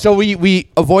yeah. So we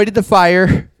avoided the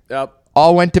fire. Yep.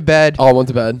 All went to bed. All went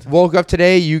to bed. Woke up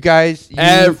today. You guys,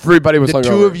 Everybody was the hungover.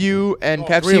 two of you and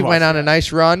three Pepsi of went us, on a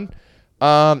nice run.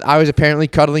 I was apparently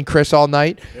cuddling Chris all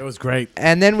night, It was great.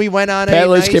 and then we went on Pat a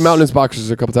Lynch nice, came out in his boxers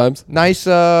a couple times. nice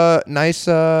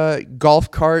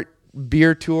golf cart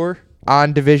beer tour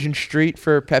on Division Street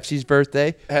for Pepsi's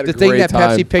birthday. Had a the thing great that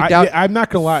time. Pepsi picked out, I'm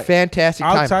not gonna lie. fantastic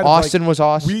Outside time. of, like, Austin was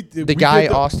awesome. we The guy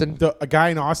did Austin. a guy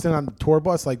in Austin on the tour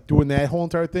bus, like doing that whole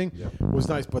entire thing, was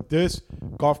nice. But this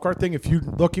golf cart thing, if you're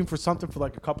looking for something for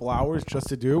like a couple hours just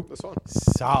to do, That's fun.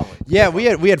 solid. Yeah, we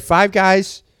had 5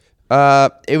 guys.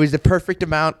 It was the perfect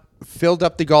amount. Filled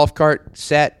up the golf cart,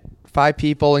 sat 5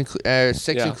 people, 6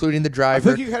 Yeah. including the I driver.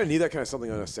 think you kind of need that kind of something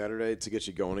on a Saturday to get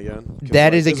you going again. 'Cause,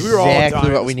 That is 'cause we were all exactly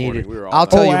dying what we this morning. needed. We were all I'll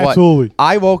tell dying. you Oh, what. absolutely.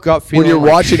 I woke up feeling When you're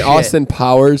like watching shit. Austin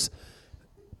Powers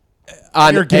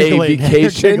on You're a giggling. You're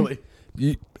vacation,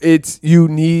 giggling.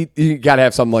 you got to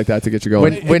have something like that to get you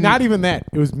going. And not even that.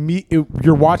 It was me.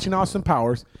 You're watching Austin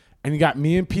Powers, and you got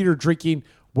me and Peter drinking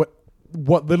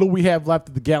what little we have left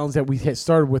of the gallons that we had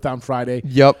started with on Friday.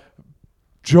 Yep.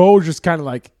 Joe just kind of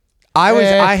like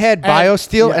I had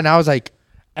BioSteel, and I was like,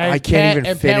 I can't even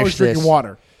and finish Pat was this. drinking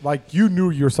water. Like you knew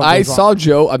you were something. I was wrong. saw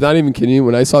Joe. I'm not even kidding you.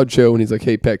 When I saw Joe and he's like,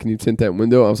 "Hey Pat, can you tint that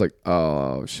window?" I was like,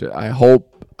 "Oh shit!" I hope.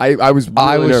 I was. Really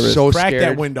I was nervous. so Crack scared.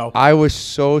 that window. I was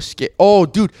so scared. Oh,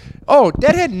 dude. Oh,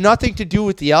 that had nothing to do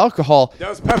with the alcohol. That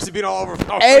was Pepsi being all over.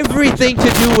 Everything to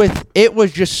do with it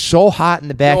was just so hot in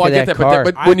the back No, of I get that that, car.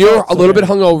 but I when you're felt a so little bit bad.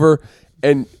 hungover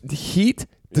and the heat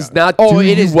does not Oh, do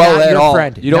it you is well not at your all.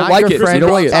 friend. You don't Not like your it. You friend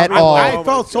don't like it at all. I Oh,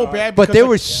 felt my so God. bad, But because, there like,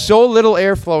 was so little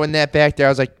airflow in that back there. I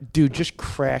was like, dude, just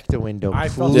crack the window. I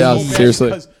felt Yeah, so bad seriously.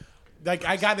 because, like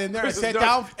I got in there, I Chris is sat nuts.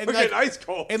 down, and We're like getting ice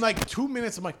cold. in like 2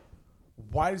 minutes, I'm like,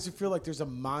 why does it feel like there's a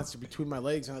monster between my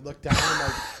legs? And I look down, and I'm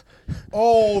like,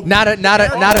 oh, Not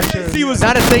a He was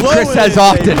not a thing blowing Chris says it,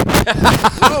 often.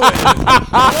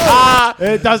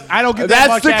 it does. I don't get that That's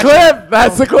much. the action. clip.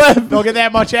 That's the clip. Don't get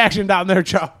that much action down there,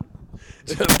 Joe.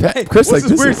 Chris, like What's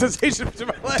this weird this. sensation to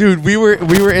my leg? Dude, we were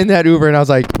in that Uber, and I was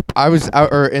like,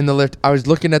 or in the lift. I was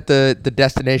looking at the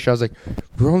destination. I was like,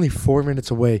 we're only 4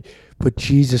 minutes away, but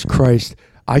Jesus Christ,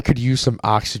 I could use some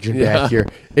oxygen Yeah. back here.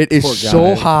 It is Poor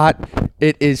so guy. hot.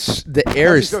 It is the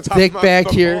air is He's on top thick of back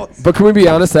the here. wall. But can we be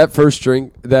honest? That first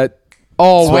drink, that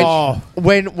Oh,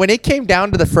 when it came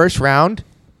down to the first round,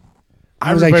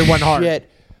 I was like, Everybody went hard. shit.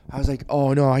 I was like,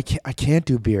 oh no, I can't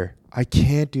do beer. I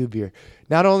can't do beer.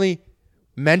 Not only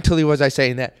mentally was I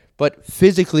saying that, but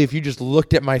physically, if you just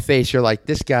looked at my face, you're like,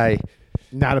 this guy,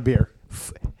 Not a beer.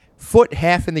 foot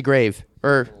half in the grave.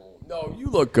 Or no, you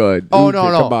look good. oh You- no,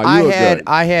 come on, you look good.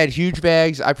 I had huge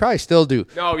bags. I probably still do.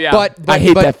 No, yeah. But I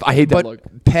hate that. I hate that but look.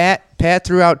 Pat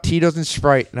threw out Tito's and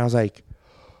Sprite, and I was like,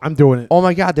 I'm doing it. oh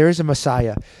my God, there is a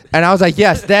Messiah. And I was like,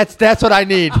 yes, that's what I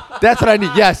need. That's what I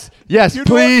need. Yes, know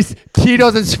please,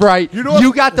 Tito's and Sprite. You know what?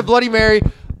 You got the Bloody Mary.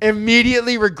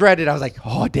 Immediately regretted. I was like,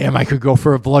 oh damn, I could go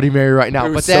for a Bloody Mary right now. It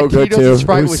But was that so good Tito's too. and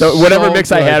Sprite was so, whatever so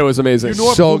mix I good. had was amazing. You know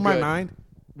what So blew my good. mind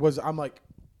was I'm like,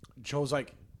 Joe's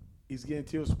like, he's getting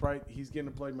Teal Sprite, he's getting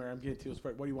a Bloody Mary, I'm getting Teal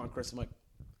Sprite. What do you want, Chris? I'm like,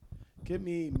 give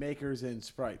me Makers and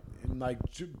Sprite. And like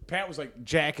Pat was like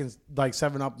Jack and like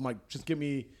 7-Up. I'm like, just give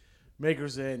me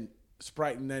Makers and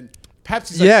Sprite, and then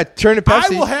Pepsi's like, Yeah, turn to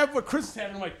Pepsi. I will have what Chris is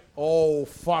having. I'm like, oh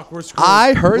fuck, we're screwed.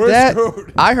 I heard We're that.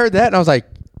 screwed. I heard that, and I was like,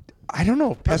 I don't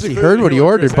know. Pepsi clearly heard what he knew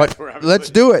what ordered, Chris asked but for, obviously. let's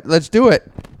do it. Let's do it.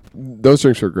 Those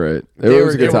drinks were great. It They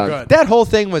was a were good time. good. That whole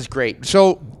thing was great.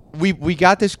 So we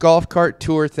got this golf cart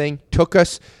tour thing. Took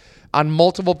us on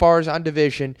multiple bars on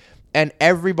Division, and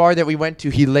every bar that we went to,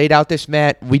 he laid out this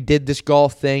mat. We did this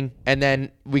golf thing, and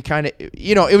then we kind of,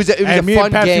 it was a And me fun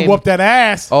and Pepsi game. whooped that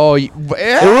ass. Oh, It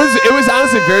was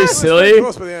honestly very silly. very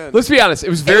close by the end. Let's be honest. It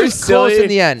was very was close silly in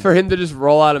the end. for him to just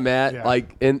roll out a mat Yeah.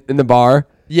 like in the bar.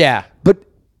 yeah, But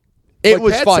it like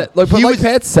was Pat fun. Said, like, but He like was-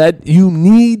 Pat said, you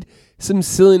need some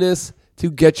silliness to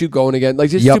get you going again. Like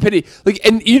just Yep. stupidity. Like,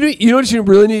 and you know what you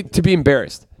really need to be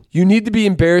embarrassed. You need to be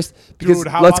embarrassed because Dude,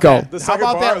 how let's about go. that? The How second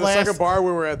about bar, that the last- second bar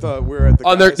when we were at the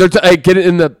Oh, guys, they're get it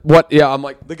in the what? Yeah, I'm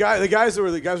like, the guys who were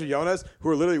yelling at us who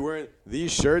were literally wearing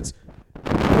these shirts,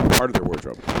 part of their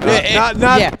wardrobe. Not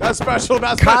yeah. special,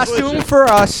 not costume special, for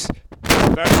us.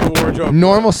 special wardrobe.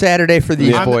 Normal Saturday for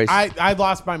these I'm- boys. I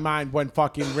lost my mind when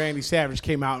fucking Randy Savage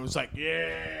came out and was like,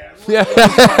 yeah.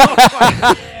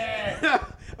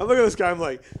 I'm looking at this guy. I'm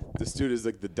like, this dude is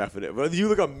like the definite. But you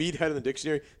look up meathead in the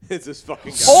dictionary, it's this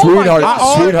fucking guy. Oh my sweetheart,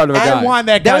 God. sweetheart of a I guy. want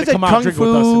that guy That was to a come out Kung and drink with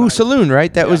us Fu tonight. Saloon,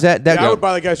 right? That was that. Yeah, I would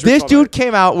buy the guy's drinks This all night. dude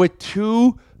came out with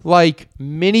 2 like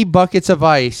mini buckets of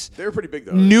ice. They were pretty big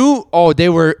though. They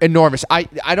were enormous. I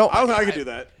don't I don't think I could do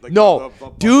that. Like, No,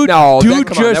 the- dude, No, dude,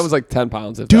 come on, just that was like 10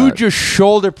 pounds. If dude that. just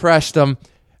shoulder pressed him.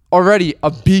 Already a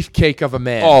beefcake of a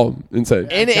man. Oh, insane.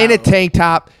 in a tank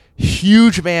top,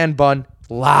 huge man bun,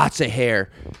 lots of hair,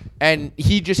 and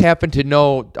he just happened to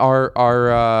know our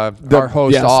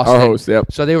host yes, Austin. our host,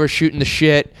 yep. So they were shooting the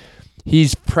shit.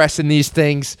 He's pressing these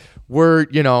things. We're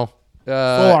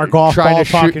our golf trying ball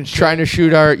to talking shoot, shit.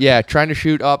 trying to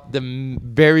shoot up the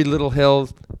very little hill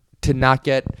to not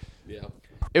get. Yeah.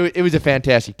 It was a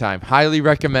fantastic time. Highly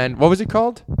recommend. What was it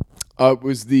called? It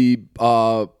was the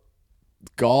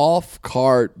golf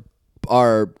cart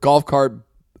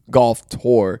golf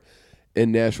tour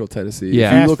in Nashville, Tennessee. Yeah.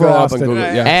 If you Ask look for it up on Austin. Google.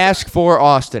 Yeah. Yeah. Ask for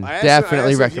Austin. I asked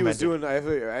Definitely him, recommend. I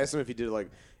asked him if he did like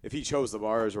if he chose the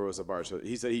bars or was the bars.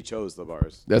 He said he chose the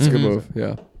bars. That's a good move.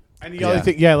 Yeah. And the other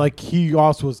thing, like he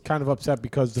also was kind of upset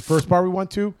because the first bar we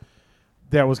went to,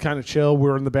 that was kind of chill. We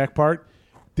were in the back part.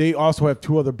 They also have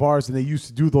 2 other bars, and they used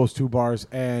to do those 2 bars,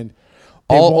 and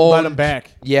they won't let them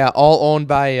back. Yeah, all owned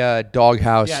by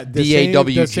Doghouse,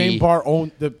 DAWG. The same bar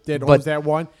owns that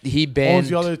one. He banned owns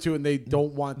the other 2, and they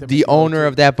don't want them. The owner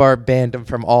of that bar banned him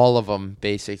from all of them,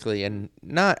 basically, and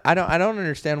I don't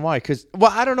understand why. Because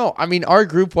I don't know. I mean, our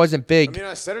group wasn't big. I mean,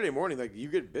 on Saturday morning, like you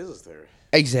get business there.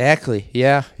 Exactly.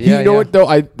 Yeah. You know what though?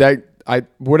 I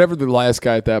whatever the last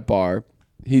guy at that bar,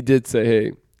 he did say,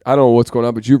 "Hey, I don't know what's going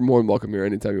on, but you're more than welcome here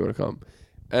anytime you want to come."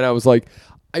 And I was like,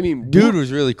 I mean, dude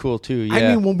was really cool too. Yeah. I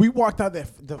mean, when we walked out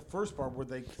the first bar where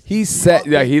he said,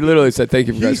 he literally said, "Thank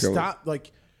you for guys coming."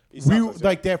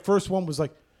 That first one was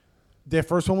like that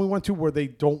first one we went to where they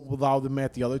don't allow them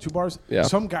at the other 2 bars. Yeah.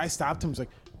 Some guy stopped him. Was like,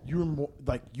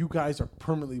 you guys are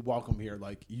permanently welcome here.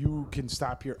 Like you can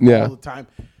stop here all the time.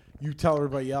 You tell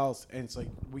everybody else, and it's like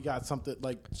we got something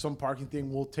like some parking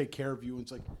thing. We'll take care of you. And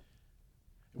it's like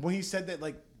when he said that,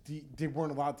 like they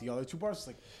weren't allowed the other 2 bars. It's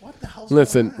like what the hell?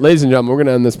 Listen, ladies and gentlemen, we're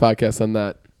gonna end this podcast on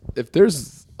that. If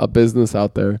there's a business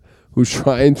out there who's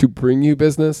trying to bring you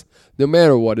business, no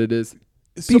matter what it is,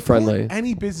 be friendly.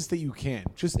 Any business that you can,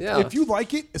 just if you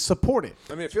like it, support it.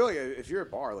 I mean, I feel like if you're a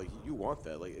bar, like you want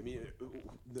that. Like I mean,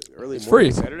 early it's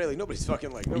morning free. Saturday, like nobody's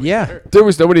fucking like. There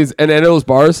was nobody's, and at those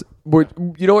bars,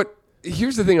 you know what?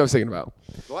 Here's the thing I was thinking about.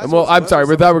 I'm sorry,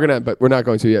 we're gonna end, but we're not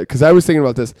going to yet because I was thinking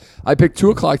about this. I picked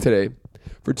 2:00 today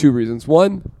for 2 reasons.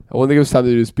 One, I want to give us time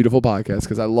to do this beautiful podcast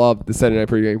because I love the Saturday Night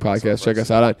Pregame podcast. Check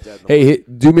us out on. Hey,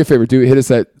 do me a favor. Hit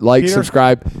us at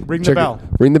subscribe, ring the bell.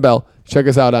 Ring the bell. Check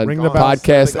us out on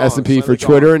podcast S&P for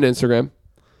Twitter and Instagram.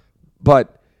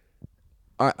 But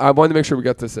I wanted to make sure we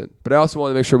got this in. But I also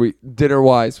wanted to make sure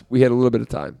dinner-wise, we had a little bit of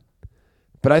time.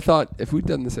 But I thought if we'd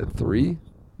done this at 3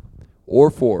 or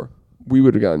 4, we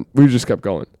would have gone. We just kept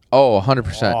going. Oh,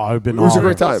 100%. Oh, it was a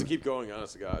great time. To keep going,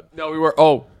 honest to God. No, we were.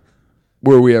 Oh,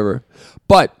 were we ever?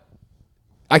 But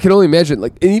I can only imagine.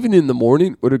 Like, and even in the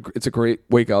morning, it's a great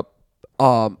wake up.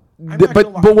 But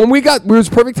when we was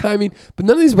perfect timing. But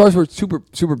none of these bars were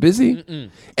super busy,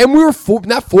 and we were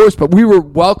not forced, but we were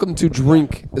welcome to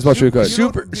drink as much as we could.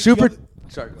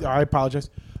 Sorry, I apologize.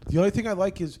 The only thing I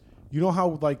like is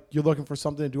how like you're looking for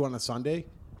something to do on a Sunday,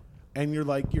 and you're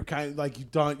kind of like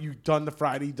you've done the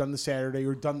Friday, you've done the Saturday,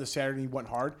 or done the Saturday, you went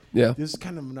hard. Yeah, this is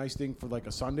kind of a nice thing for like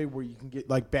a Sunday where you can get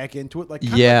like back into it, like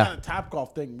kind of like a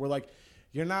Topgolf thing where like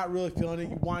you're not really feeling it.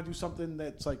 You want to do something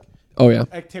that's like. Oh yeah,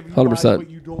 activity 100%. But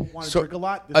you don't want to drink a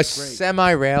lot. This is great.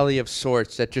 Semi-rally of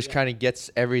sorts that just kind of gets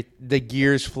the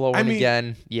gears flowing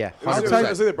again. Yeah, it was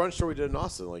like the brunch store we did in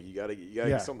Austin. Like you gotta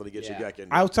get something to get you back in.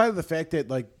 Outside of the fact that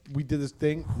like we did this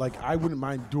thing, like I wouldn't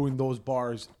mind doing those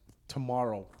bars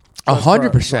tomorrow.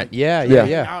 100%.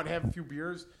 Yeah. Out, have a few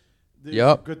beers.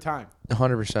 Yep. Good time.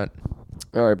 100%.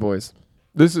 All right, boys.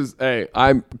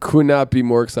 I could not be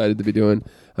more excited to be doing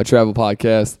a travel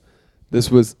podcast. This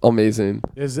was amazing.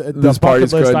 Is the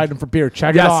bucket list item for beer?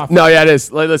 Check it off. No, yeah, it is.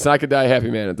 Listen, I could die a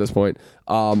happy man at this point.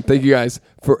 Thank you guys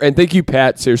and thank you,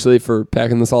 Pat, seriously, for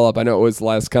packing this all up. I know it was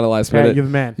last minute. You're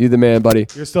the man. You're the man, buddy.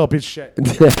 You're still a piece of shit.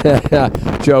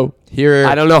 Joe. Here.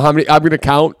 I don't know how many. I'm gonna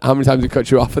count how many times we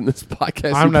cut you off in this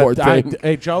podcast.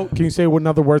 Hey, Joe, can you say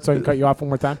another word so I can cut you off one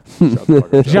more time?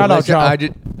 Shut up, Joe.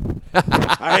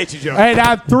 I hate you, Joe. Hey,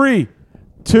 now 3,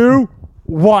 2,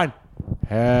 1.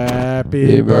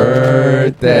 Happy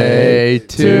birthday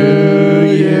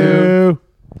to you.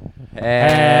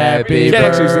 Happy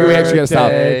birthday. We actually gotta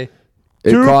stop. To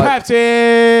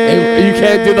Pepsi. You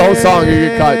can't do the whole song. You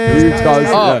get cut.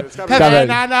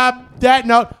 And on that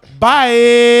note, bye.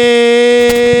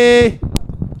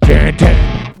 Dun,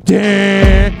 dun,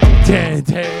 dun, dun,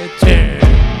 dun,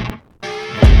 dun.